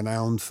 and we were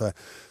renowned for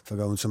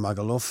going to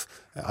Magaluf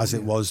as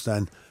it was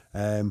then.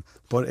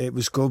 But it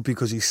was good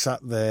because he sat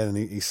there and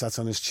he sat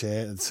on his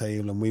chair at the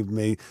table,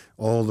 and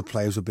all the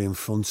players would be in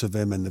front of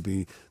him, and there'd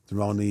be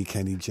Ronnie,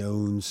 Kenny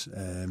Jones,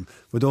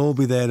 would all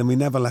be there, and we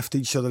never left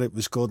each other. It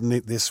was good, and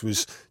this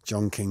was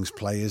John King's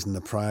players and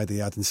the pride he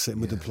had in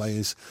sitting with the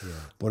players. Yeah.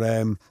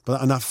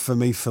 But and that for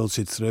me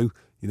filtered through.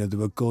 You know, there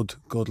were good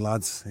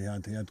lads. He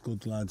had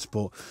good lads,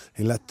 but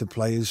he let the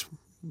players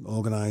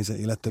organise it.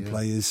 He let the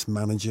players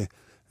manage it.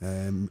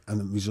 And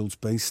results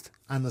based.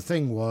 And the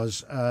thing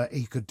was,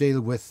 he could deal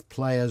with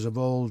players of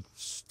all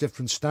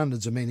different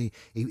standards. I mean,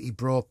 he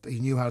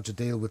knew how to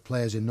deal with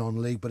players in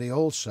non-league, but he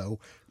also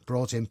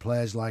brought in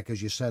players like,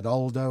 as you said,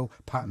 Aldo,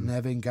 Pat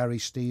Nevin, Gary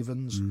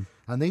Stevens,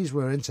 and these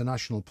were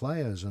international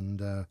players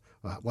and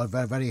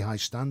very, very high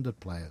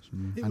standard players,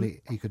 and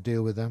he could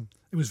deal with them.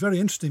 It was very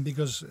interesting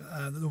because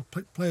there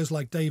were players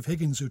like Dave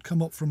Higgins who'd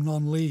come up from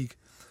non-league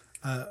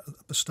at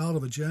the start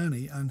of a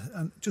journey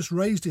and just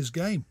raised his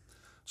game.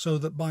 So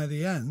that by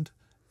the end,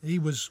 he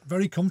was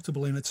very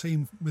comfortable in a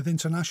team with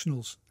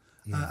internationals.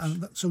 Yes.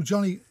 And so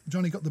Johnny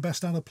got the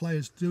best out of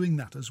players doing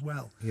that as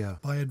well,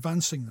 by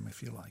advancing them,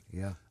 if you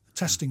like,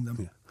 testing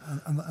them,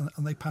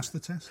 and they passed the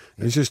test.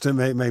 It's just to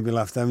make me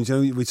laugh. You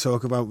know, we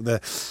talk about the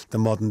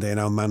modern day and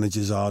how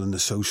managers are, and they're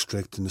so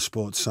strict, and the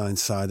sports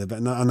science side of it,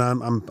 and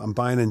I'm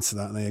buying into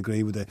that, and I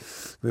agree with it.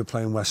 We were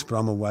playing West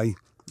Brom away.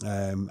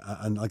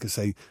 And like I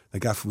say, the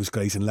gaffer was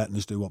great in letting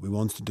us do what we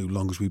wanted to do,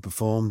 long as we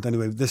performed.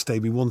 Anyway, this day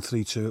we won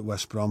 3-2 at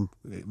West Brom,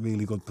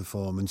 really good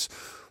performance.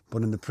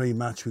 But in the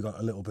pre-match we got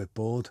a little bit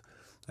bored,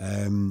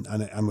 and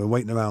we're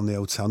waiting around the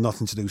hotel,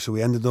 nothing to do. So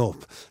we ended up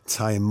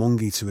tying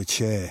Mungie to a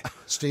chair.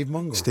 Steve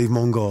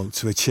Mungo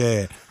to a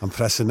chair and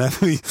pressing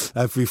every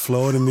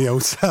floor in the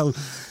hotel.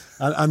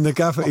 And the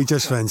gaffer, he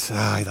just went,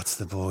 that's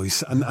the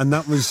boys, and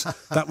that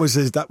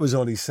was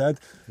all he said.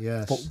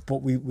 Yes.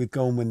 But we'd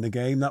go and win the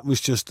game. That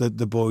was just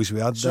the boys we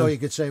had. So you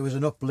could say it was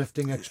an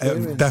uplifting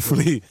experience.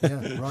 Definitely.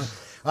 Yeah,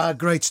 right.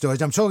 Great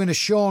stories. I'm talking to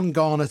Sean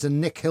Garnett and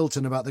Nick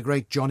Hilton about the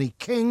great Johnny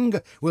King.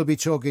 We'll be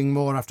talking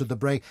more after the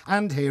break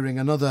and hearing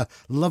another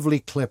lovely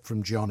clip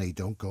from Johnny.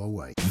 Don't go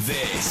away.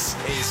 This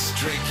is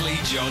Strictly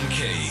John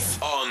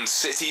Keith on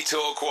City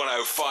Talk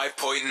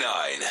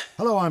 105.9.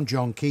 Hello, I'm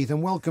John Keith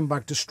and welcome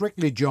back to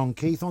Strictly John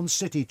Keith on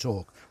City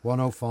Talk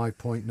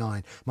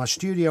 105.9. My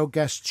studio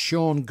guests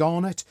Sean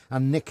Garnett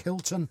and Nick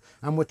Hilton,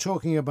 and we're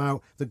talking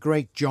about the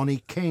great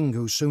Johnny King,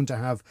 who's soon to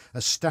have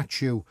a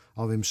statue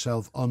of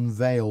himself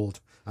unveiled.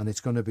 And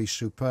it's going to be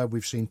superb.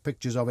 We've seen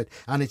pictures of it,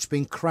 and it's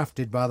been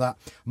crafted by that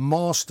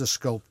master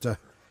sculptor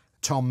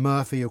Tom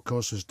Murphy, of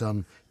course, has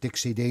done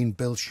Dixie Dean,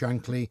 Bill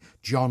Shankly,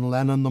 John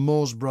Lennon, the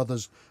Moores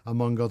brothers,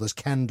 among others,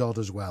 Ken Dodd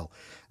as well.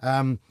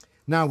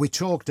 Now, we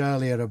talked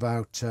earlier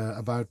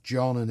about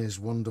John and his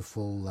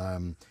wonderful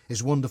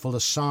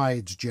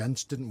asides,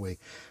 gents, didn't we?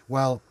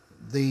 Well,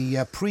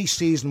 the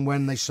pre-season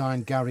when they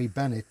signed Gary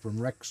Bennett from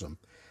Wrexham,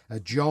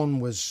 John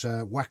was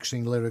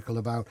waxing lyrical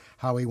about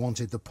how he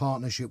wanted the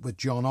partnership with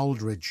John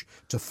Aldridge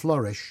to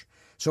flourish.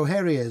 So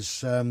here he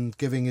is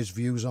giving his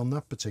views on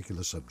that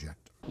particular subject.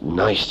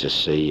 Nice to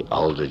see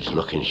Aldridge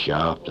looking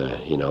sharp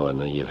there, you know,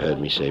 and you've heard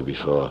me say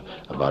before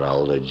about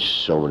Aldridge,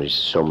 so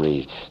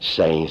many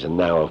sayings, and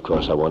now, of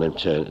course, I want him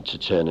to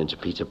turn into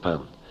Peter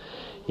Pan.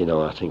 You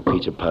know, I think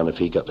Peter Pan, if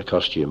he got the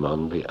costume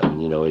on,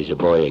 and, you know, he's a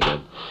boy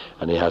again,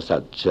 and he has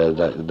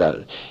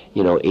that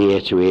you know,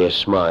 ear-to-ear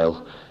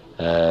smile,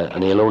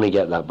 and he'll only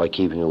get that by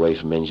keeping away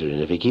from injury,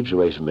 and if he keeps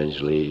away from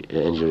injury,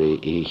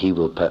 he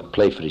will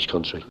play for his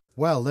country.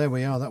 Well, there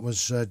we are. That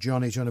was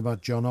Johnny talking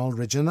about John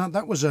Aldridge, and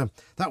that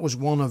was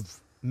one of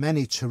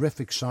many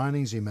terrific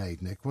signings he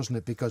made, Nick, wasn't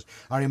it? Because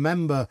I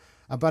remember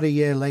about a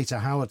year later,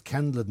 Howard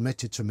Kendall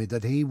admitted to me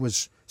that he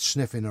was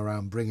sniffing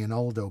around bringing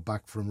Aldo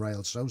back from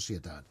Real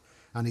Sociedad,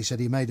 and he said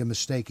he made a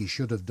mistake. He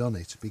should have done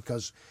it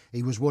because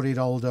he was worried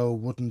Aldo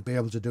wouldn't be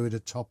able to do it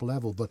at top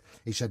level, but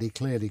he said he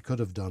clearly could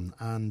have done,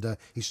 and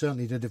he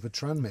certainly did it for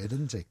Tranmere,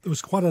 didn't he? There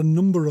was quite a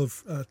number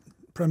of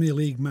Premier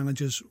League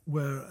managers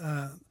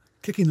were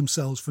kicking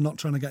themselves for not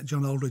trying to get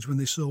John Aldridge when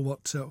they saw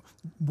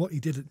what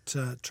he did at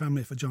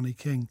Tranmere for Johnny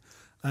King.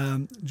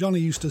 Johnny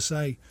used to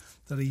say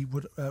that he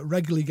would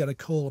regularly get a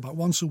call about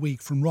once a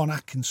week from Ron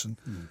Atkinson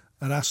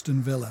at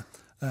Aston Villa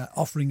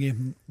offering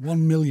him $1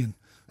 million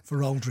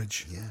for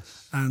Aldridge.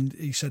 Yes. And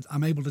he said,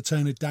 I'm able to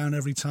turn it down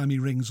every time he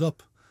rings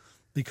up,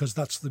 because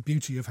that's the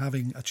beauty of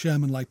having a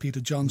chairman like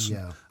Peter Johnson.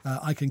 Yeah.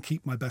 I can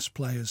keep my best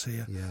players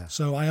here. Yeah.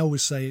 So I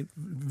always say,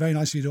 very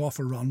nice of you to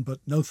offer Ron, but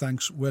no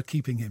thanks, we're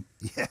keeping him.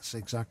 Yes,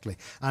 exactly.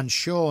 And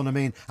Sean, I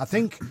mean, I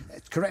think,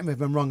 correct me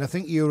if I'm wrong, I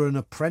think you were an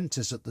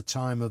apprentice at the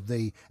time of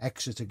the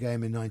Exeter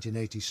game in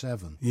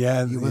 1987.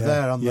 Yeah. You were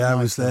there on the night. Yeah, I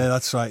was there,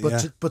 that's right,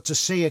 But to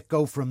see it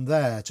go from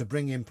there, to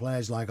bring in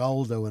players like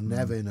Aldo and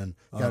Nevin and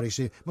Gary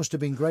C, must have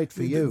been great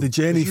for you. The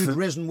journey you'd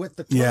risen with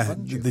the club,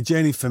 hadn't you? The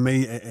journey for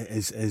me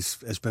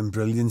has been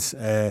brilliant.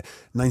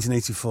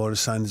 1984 I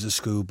signed as a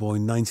schoolboy,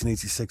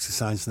 1986 I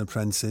signed as an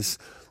apprentice.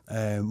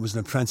 Was an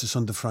apprentice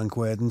under Frank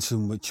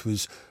Worthington, which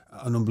was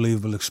an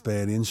unbelievable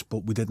experience,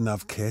 but we didn't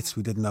have kits,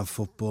 we didn't have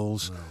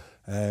footballs.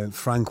 No.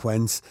 Frank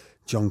went,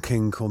 John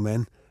King come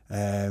in,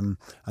 and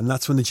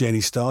that's when the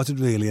journey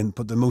started really.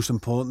 But the most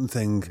important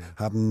thing,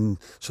 having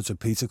such a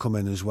Peter come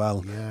in as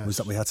well, was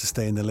that we had to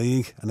stay in the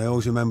league. And I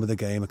always remember the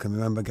game. I can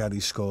remember Gary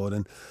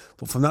scoring.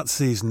 But from that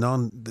season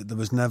on, there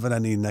was never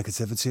any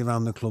negativity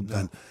around the club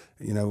then.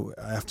 You know,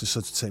 I have to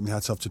sort of take my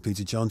hats off to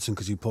Peter Johnson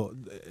because he put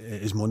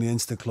his money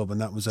into the club, and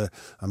that was a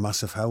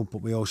massive help.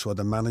 But we also had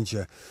a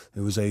manager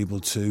who was able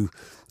to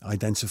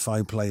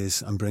identify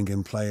players and bring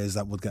in players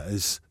that would get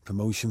us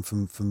promotion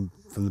from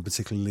the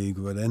particular league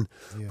we were in.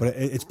 Yeah. But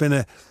it's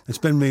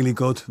been really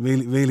good,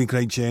 really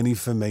great journey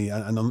for me.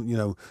 And you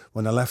know,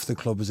 when I left the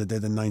club as I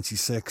did in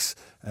 '96,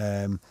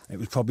 it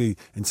was probably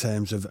in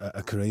terms of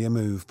a career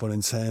move, but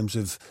in terms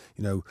of,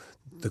 you know,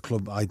 the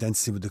club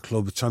identity with the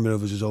club, Tranmere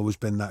Rovers has always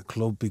been that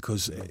club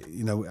because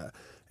you know,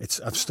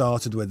 I've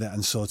started with it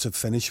and sort of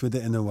finished with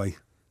it in a way.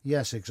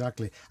 Yes,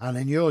 exactly. And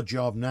in your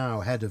job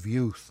now, head of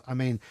youth, I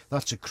mean,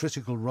 that's a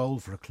critical role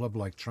for a club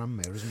like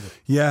Tranmere, isn't it?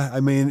 Yeah,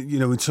 I mean, you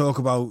know, we talk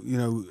about, you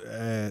know,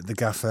 the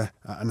gaffer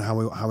and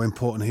how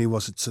important he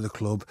was to the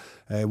club.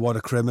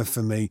 Warwick Rimmer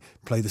for me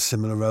played a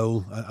similar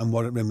role, and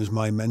Warwick Rimmer was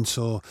my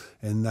mentor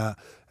in that.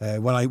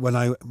 When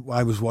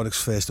I was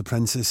Warwick's first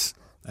apprentice.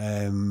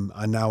 And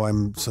now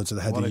I'm sort of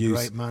the head of youth.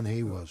 What a great man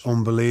he was!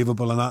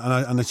 Unbelievable, and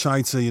I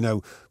try to, you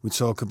know, we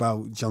talk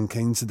about John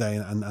King today,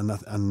 and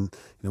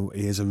you know,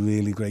 he is a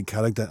really great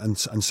character, and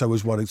so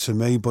is Warwick to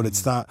me. But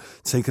it's that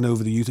taking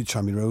over the youth at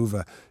Tranmere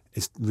Rover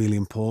is really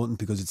important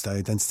because it's the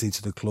identity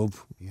to the club.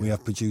 Yeah. We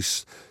have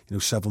produced, you know,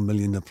 £7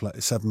 million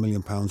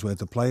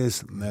worth of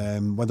players.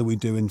 Whether we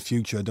do in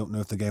future, I don't know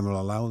if the game will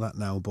allow that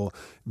now, but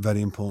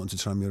very important to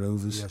Tranmere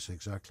Rovers. Yes,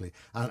 exactly.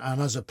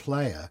 And as a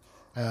player,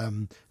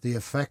 the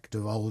effect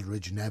of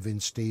Aldridge, Nevin,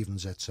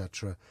 Stevens,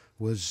 etc.,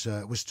 was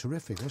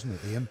terrific, wasn't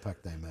it? The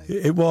impact they made.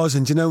 It was,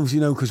 and you know,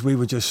 because we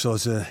were just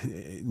sort of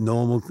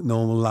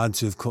normal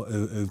lads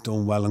who've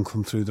done well and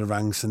come through the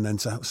ranks, and then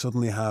to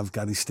suddenly have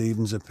Gary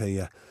Stevens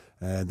appear.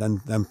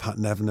 Then Pat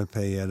Nevin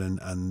appear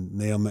and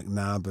Neil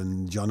McNabb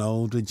and John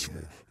Aldridge.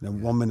 Yeah. You know,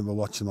 1 minute we're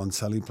watching him on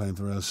telly playing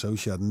for Real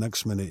Sociedad, the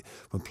next minute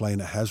we're playing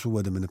at Heswell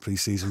with him in a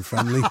pre-season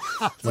friendly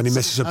when he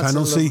misses a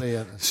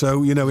penalty.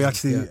 So, you know, he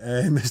actually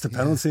missed a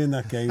penalty in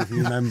that game, if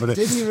you remember it.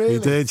 Did he really? He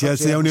did, yes.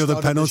 The only other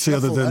penalty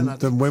other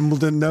than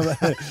Wimbledon. No.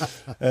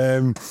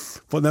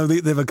 But no,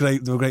 they were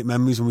great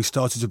memories, and we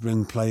started to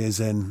bring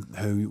players in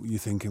who you're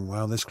thinking,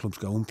 wow, this club's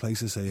going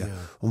places here. Yeah.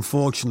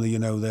 Unfortunately, you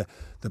know, the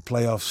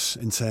playoffs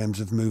in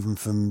terms of moving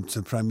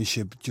to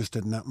Premiership just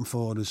didn't happen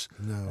for us.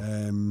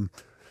 No.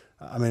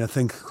 I mean, I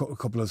think a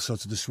couple of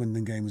sort of the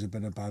Swindon games was a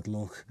bit of bad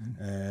luck.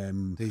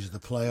 These are the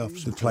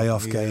playoffs. The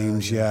playoff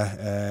games,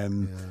 yeah.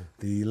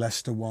 The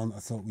Leicester one, I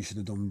thought we should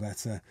have done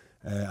better.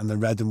 and the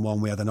Reading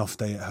one, we had an off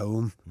day at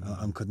home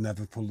and could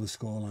never pull the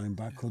scoreline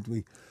back, could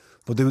we?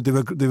 But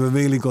they were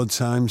really good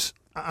times.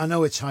 I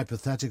know it's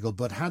hypothetical,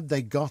 but had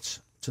they got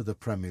to the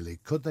Premier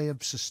League, could they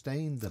have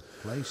sustained the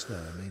place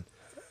there? I mean,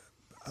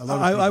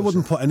 I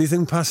wouldn't put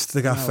anything past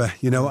the gaffer. No,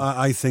 you know,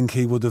 I think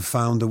he would have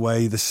found a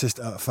way,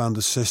 found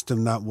a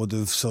system that would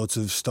have sort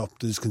of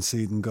stopped us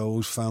conceding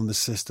goals, found a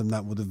system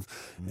that would have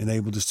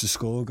enabled us to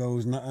score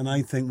goals. And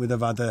I think we'd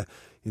have had a,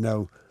 you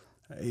know,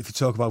 if you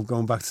talk about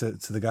going back to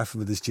the gaffer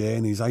with his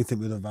journeys, I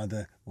think we'd have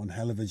had one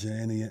hell of a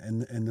journey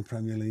in the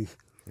Premier League.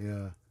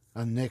 Yeah.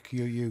 And Nick,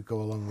 you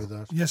go along with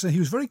that. Yes, he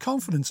was very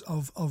confident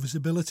of his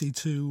ability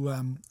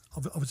to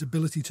his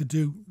ability to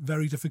do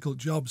very difficult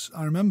jobs.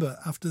 I remember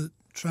after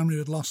Tranmere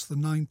had lost the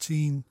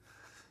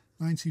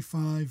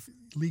 1995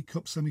 League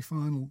Cup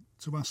semi-final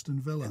to Aston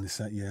Villa in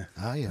the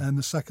in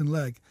the second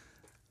leg,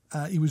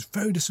 he was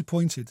very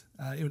disappointed.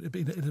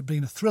 It had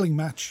been a thrilling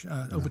match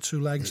over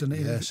 2 legs, and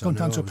it had gone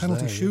down to a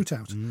penalty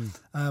shootout.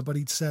 But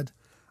he'd said,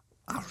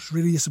 I was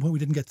really disappointed we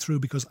didn't get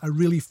through because I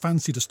really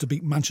fancied us to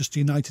beat Manchester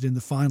United in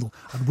the final.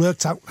 I'd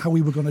worked out how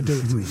we were going to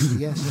do it.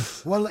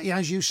 Yes. Well,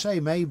 as you say,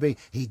 maybe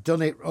he'd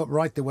done it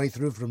right the way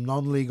through, from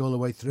non-league all the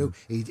way through.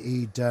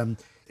 He'd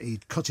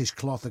cut his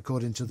cloth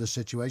according to the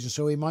situation,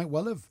 so he might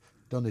well have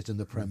done it in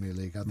the Premier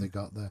League had they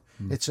got there.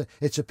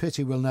 It's a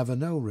pity we'll never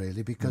know,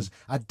 really, because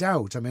I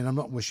doubt, I mean, I'm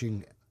not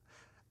wishing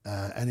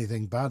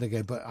anything bad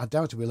again, but I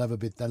doubt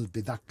they'll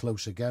be that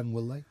close again,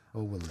 will they?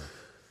 Or will they?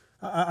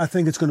 I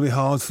think it's going to be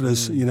hard for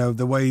us, you know,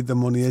 the way the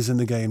money is in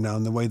the game now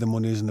and the way the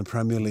money is in the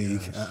Premier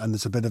League, and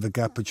there's a bit of a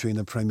gap between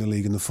the Premier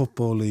League and the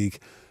Football League.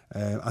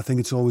 I think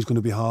it's always going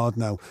to be hard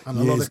now. And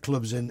a lot of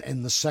clubs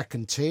in the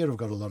second tier have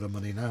got a lot of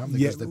money now, haven't they?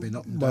 Because they've been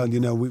up and down. Well, you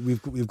know,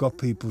 we've got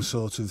people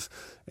sort of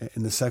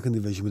in the second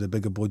division with a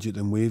bigger budget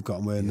than we've got,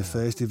 and we're in the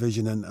first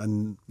division,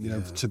 and you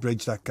know, to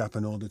bridge that gap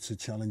in order to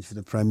challenge for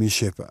the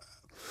Premiership,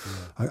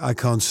 I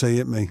can't see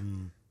it, me.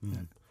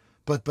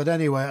 But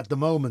anyway, at the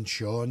moment,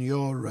 Sean,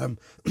 your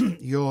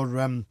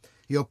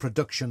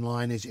production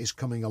line is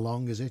coming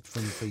along, is it?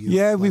 For you?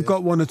 Yeah, we've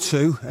got 1 or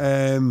 2.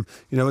 You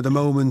know, at the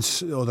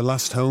moment, or the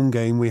last home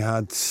game, we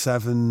had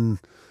 7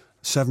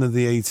 of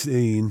the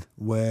 18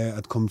 where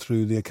I'd come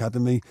through the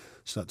academy.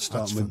 So that's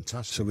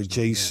fantastic. So with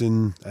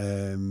Jason,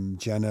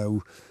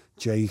 Geno,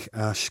 Jake,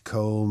 Ash,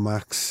 Cole,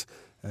 Max.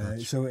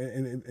 So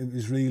it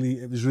was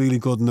really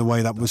good in the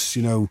way that was,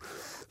 you know,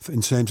 in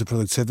terms of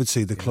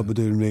productivity, the club are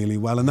doing really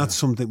well, and that's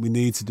something we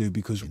need to do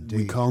because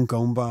we can't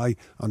go and buy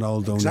an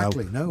Aldo now.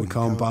 No, we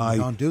can't buy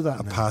do that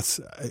a now. Pat,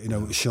 you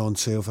know, Sean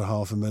Teal for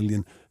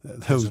 $500,000.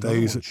 Those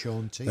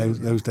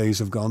days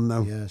have gone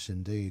now. Yes,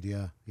 indeed.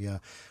 Yeah.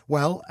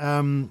 Well,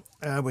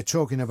 we're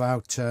talking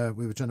about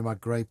we were talking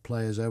about great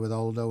players there with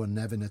Aldo and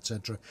Nevin,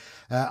 etc.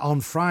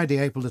 On Friday,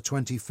 April the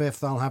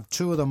 25th, I'll have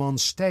 2 of them on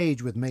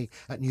stage with me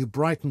at New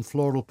Brighton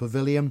Floral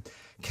Pavilion.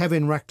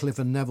 Kevin Ratcliffe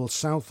and Neville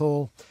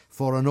Southall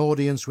for an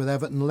audience with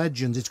Everton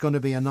legends. It's going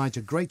to be a night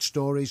of great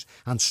stories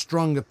and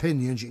strong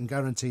opinions. You can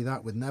guarantee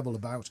that with Neville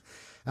about.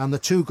 And the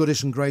 2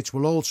 goodies and greats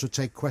will also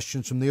take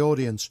questions from the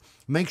audience.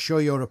 Make sure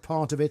you're a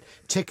part of it.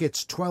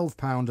 Tickets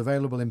 £12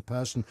 available in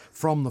person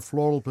from the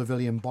Floral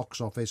Pavilion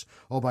box office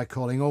or by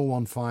calling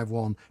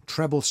 0151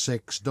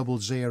 666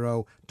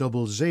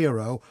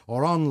 0000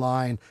 or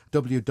online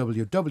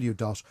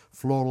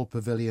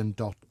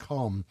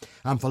www.floralpavilion.com.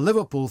 And for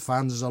Liverpool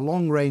fans, there's a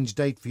long-range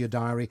date for your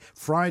diary,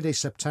 Friday,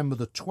 September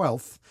the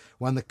 12th,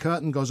 when the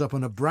curtain goes up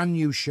on a brand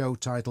new show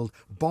titled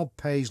Bob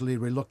Paisley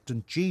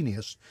Reluctant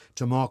Genius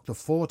to mark the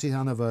 40th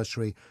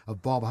anniversary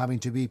of Bob having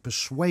to be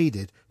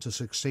persuaded to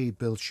succeed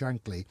Bill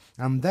Shankly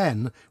and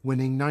then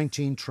winning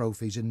 19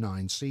 trophies in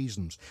 9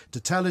 seasons. To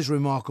tell his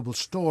remarkable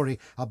story,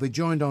 I'll be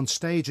joined on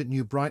stage at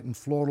New Brighton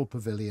Floral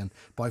Pavilion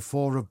by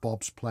 4 of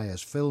Bob's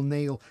players, Phil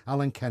Neal,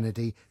 Alan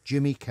Kennedy,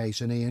 Jimmy Case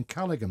and Ian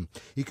Callaghan.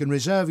 You can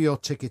reserve your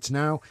tickets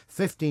now,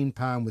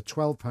 £15 with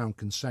 £12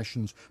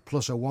 concessions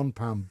plus a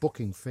 £1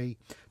 booking fee.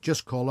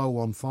 Just call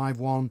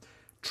 0151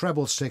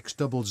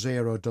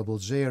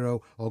 666 0000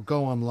 or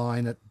go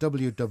online at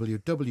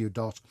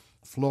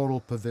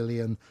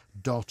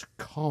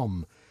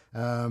www.floralpavilion.com.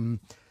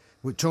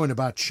 We're talking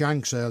about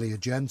Shanks earlier,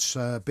 gents.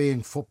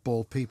 Being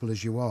football people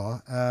as you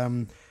are,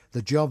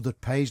 the job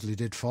that Paisley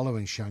did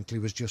following Shankly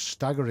was just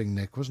staggering,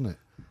 Nick, wasn't it?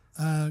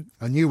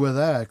 And you were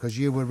there because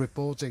you were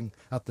reporting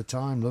at the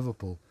time,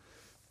 Liverpool.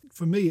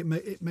 For me,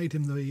 it made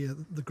him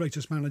the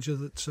greatest manager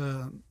that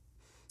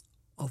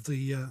of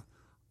the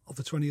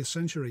 20th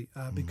century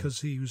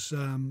because he was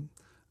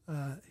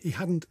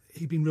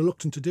he'd been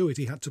reluctant to do it.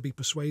 He had to be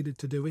persuaded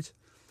to do it,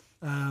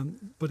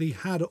 but he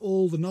had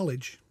all the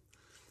knowledge,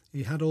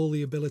 he had all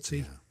the ability.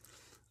 Yeah.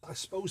 I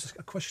suppose it's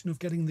a question of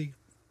getting the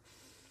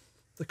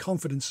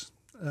confidence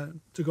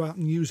to go out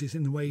and use it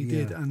in the way he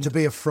did, and to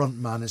be a front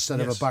man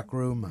instead of a back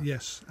room man.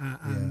 Yes,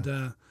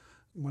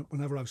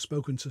 whenever I've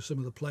spoken to some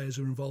of the players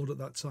who were involved at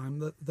that time,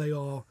 that they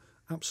are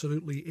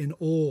absolutely in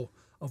awe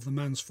of the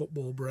man's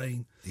football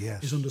brain,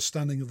 his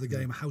understanding of the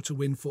game, how to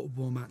win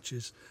football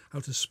matches, how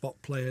to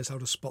spot players, how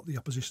to spot the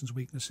opposition's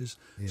weaknesses.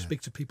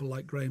 Speak to people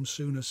like Graham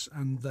Souness,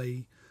 and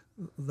they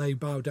they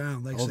bow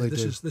down. They say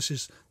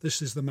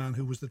this is the man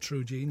who was the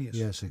true genius.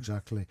 Yes,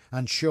 exactly.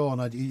 And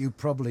Sean, you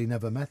probably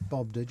never met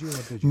Bob, did you?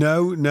 Or did you?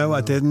 No,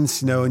 I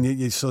didn't. No, and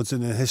you sort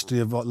of in the history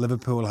of what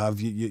Liverpool have,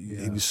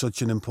 he was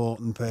such an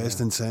important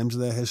person in terms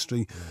of their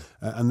history.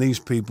 And these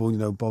people,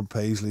 Bob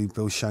Paisley,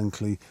 Bill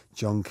Shankly,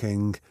 John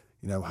King,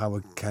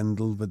 Howard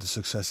Kendall with the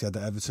success he had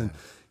at Everton.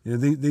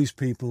 These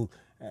people.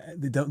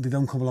 They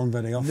don't come along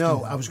very often.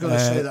 No, I was going to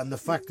say that, and the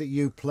fact that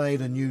you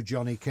played and knew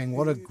Johnny King,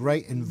 what a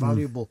great,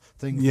 invaluable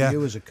thing for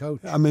you as a coach.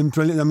 I mean,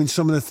 brilliant. I mean,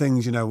 some of the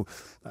things,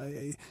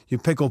 you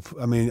pick up.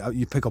 I mean,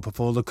 you pick up of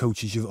all the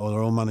coaches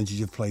or all managers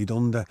you've played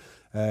under,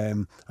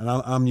 and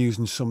I'm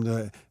using some of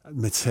the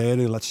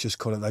material. Let's just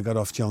call it. I got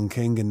off John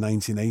King in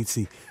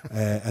 1980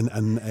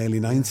 and early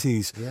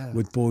 90s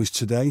with boys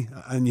today,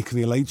 and you can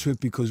relate to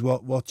it because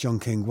what John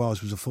King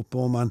was a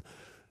football man.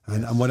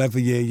 And whatever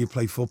year you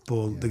play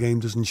football, the game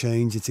doesn't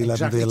change. It's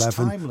 11v11. It's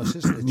timeless,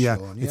 isn't it,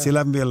 Sean? It's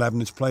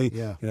 11v11. It's play.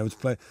 It's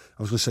play.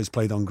 I was going to say it's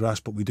played on grass,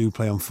 but we do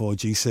play on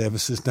 4G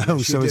services now,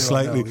 so it's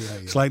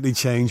slightly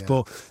changed.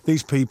 But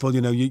these people,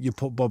 you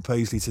put Bob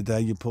Paisley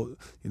today, you put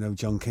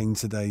John King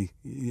today,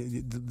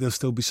 they'll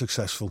still be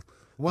successful.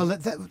 Well,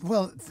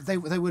 they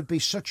would be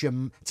such a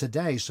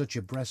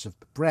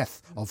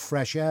breath of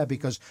fresh air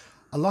because.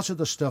 A lot of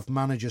the stuff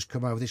managers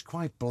come out with is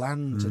quite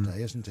bland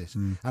today, isn't it?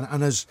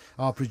 And as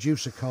our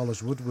producer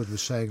Carlos Woodward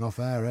was saying off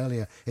air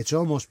earlier, it's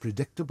almost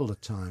predictable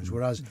at times,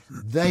 whereas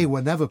they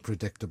were never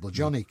predictable.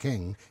 Johnny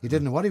King, you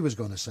didn't know what he was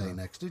going to say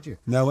next, did you?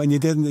 No, and you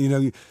didn't,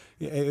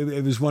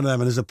 it was one of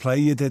them, and as a player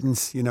you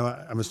didn't,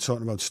 I was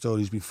talking about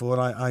stories before,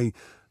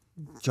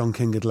 John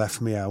King had left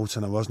me out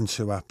and I wasn't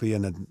too happy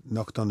and had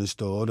knocked on his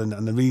door and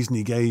the reason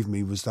he gave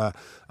me was that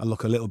I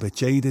look a little bit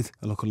jaded,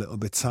 I look a little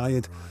bit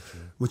tired,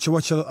 which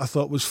I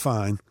thought was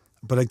fine.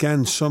 But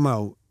again,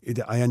 somehow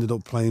I ended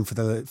up playing for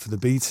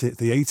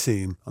the A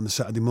team on the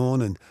Saturday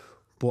morning,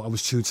 but I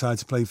was too tired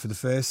to play for the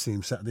first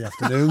team Saturday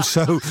afternoon.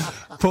 So,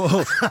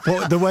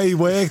 but the way he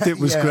worked, it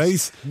was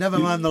great. Never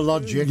mind the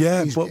logic.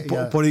 Yeah,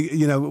 but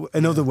he,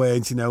 in other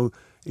words,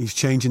 he's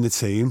changing the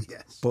team,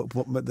 but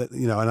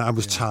and I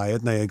was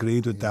tired, and I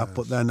agreed with that.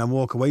 But then I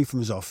walk away from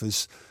his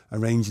office,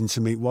 arranging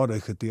to meet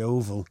Warwick at the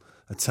Oval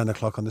at 10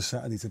 o'clock on the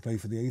Saturday to play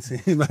for the A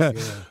team.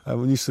 I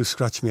used to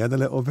scratch my head a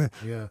little bit.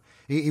 Yeah,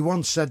 he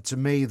once said to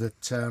me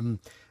that.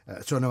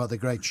 Talking about the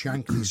great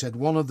Shankly, he said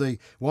one of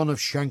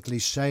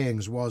Shankly's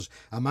sayings was,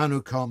 "A man who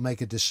can't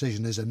make a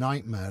decision is a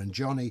nightmare." And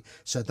Johnny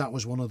said that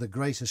was one of the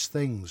greatest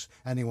things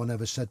anyone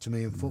ever said to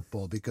me in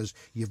football because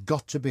you've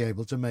got to be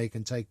able to make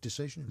and take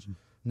decisions.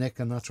 Nick,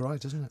 and that's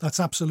right, isn't it?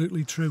 That's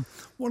absolutely true.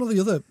 One of the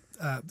other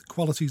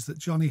qualities that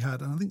Johnny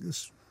had, and I think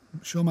this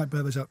Sean might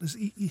bear this out, is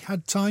he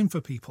had time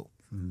for people.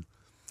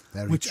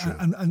 Very true.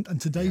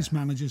 And today's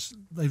managers,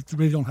 they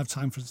really don't have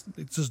time for.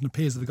 It doesn't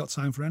appear that they've got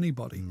time for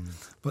anybody.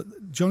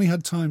 But Johnny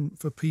had time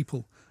for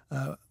people.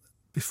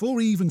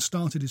 Before he even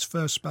started his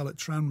first spell at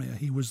Tranmere,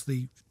 he was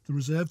the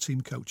reserve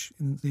team coach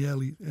in the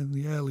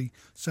early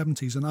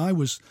 70s, and I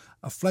was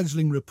a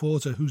fledgling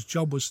reporter whose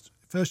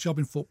first job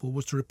in football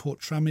was to report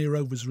Tranmere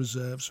Rovers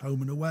reserves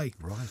home and away.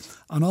 Right.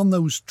 And on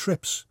those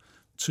trips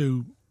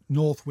to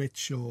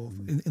Northwich or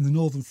in the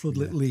Northern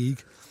Floodlit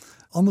League.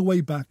 On the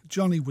way back,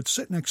 Johnny would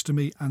sit next to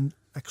me and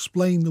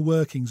explain the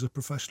workings of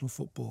professional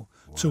football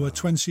to a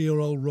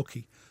 20-year-old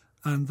rookie.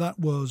 And that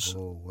was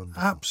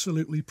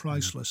absolutely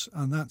priceless.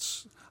 And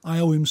I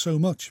owe him so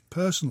much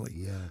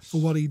personally for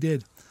what he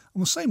did.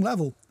 On the same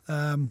level,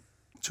 2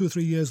 or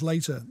 3 years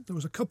later, there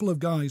was a couple of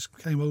guys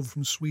who came over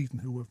from Sweden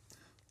who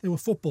were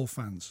football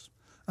fans.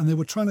 And they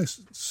were trying to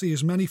see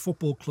as many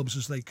football clubs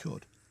as they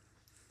could.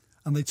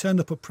 And they turned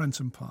up at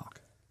Prenton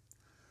Park.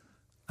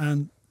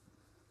 And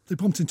they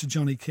bumped into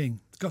Johnny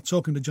King, got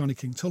talking to Johnny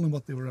King, told him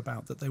what they were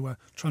about, that they were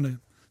trying to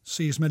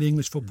see as many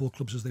English football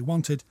clubs as they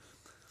wanted.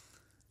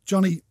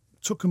 Johnny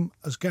took them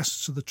as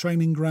guests to the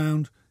training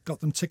ground, got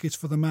them tickets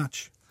for the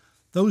match.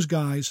 Those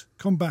guys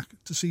come back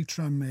to see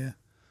Tranmere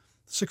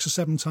 6 or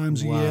 7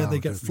 times a year. They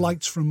get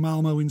flights from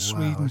Malmo in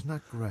Sweden. Isn't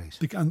that great?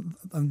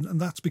 And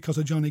that's because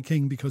of Johnny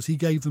King, because he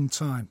gave them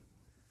time.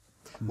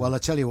 Well, I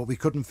tell you what, we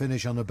couldn't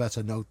finish on a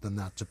better note than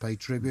that, to pay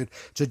tribute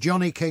to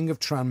Johnny King of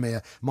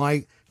Tranmere.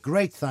 My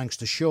great thanks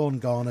to Sean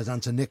Garnett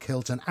and to Nick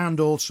Hilton, and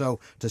also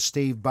to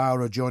Steve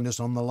Bauer, who joined us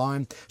on the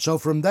line. So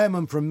from them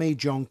and from me,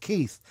 John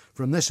Keith,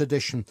 from this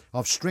edition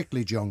of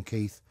Strictly John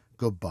Keith,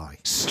 goodbye.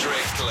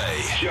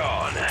 Strictly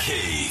John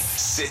Keith,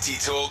 City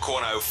Talk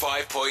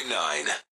 105.9.